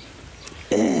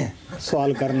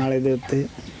सवाल करने वाले दे उत्ते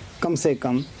कम से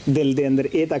कम दिल दे अंदर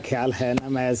ये तो ख्याल है ना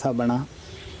मैं ऐसा बना.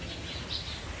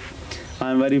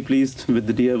 I am very pleased with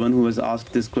the dear one who has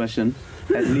asked this question.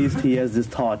 At least he has this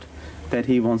thought that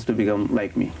he wants to become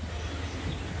like me.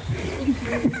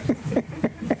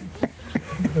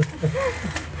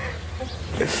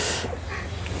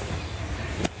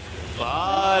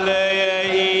 बाल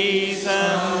यही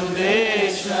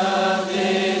संदेश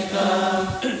देता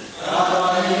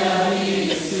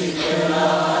यही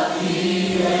सिखलाती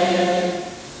है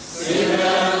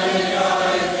सिमरन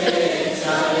करते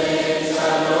चले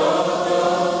चलो तो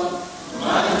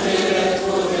मंजिल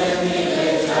खुद मिल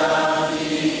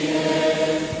जाती है.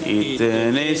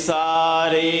 इतने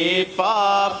सारे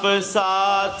पाप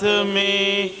साथ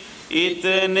में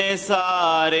इतने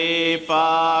सारे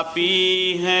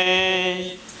पापी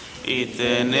हैं.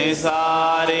 इतने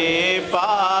सारे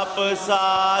पाप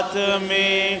साथ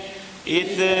में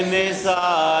इतने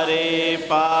सारे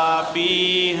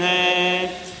पापी हैं.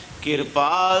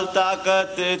 कृपाल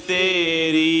ताकत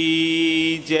तेरी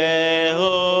जय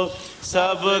हो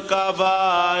सबका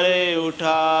भार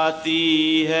उठाती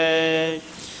है.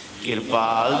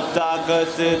 कृपाल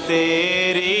ताकत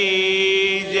तेरी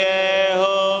जय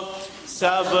हो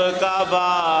सबका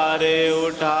भार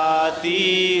उठाती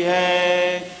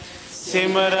है.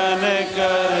 सिमरन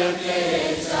करके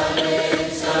चले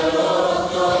चलो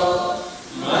तो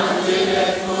मंजिल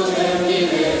खुद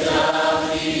मिल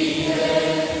जाती है.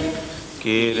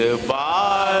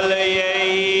 कृपाल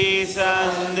यही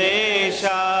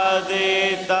संदेशा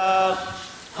देता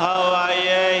हवा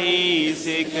यही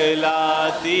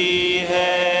सिखलाती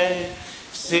है.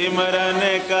 सिमरन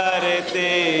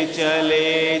करते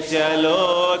चले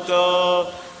चलो तो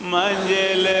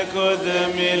मंजिल खुद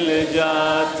मिल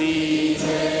जाती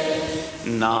है.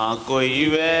 ना कोई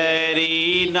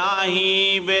वैरी ना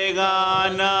ही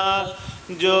बेगाना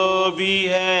जो भी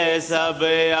है सब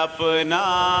अपना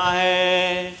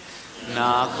है.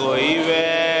 ना कोई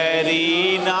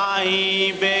वैरी ना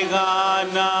ही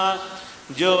बेगाना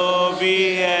जो भी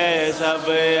है सब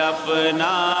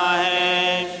अपना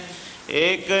है.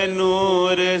 एक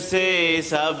नूर से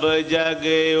सब जग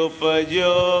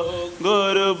उपजो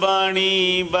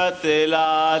गुरबाणी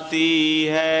बतलाती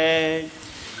है.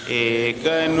 एक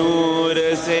नूर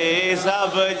से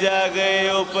सब जग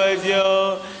उपजो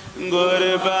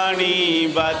गुरबाणी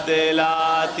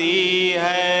बतलाती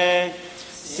है.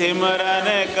 सिमरन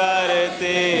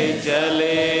करते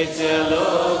चले चलो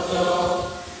तो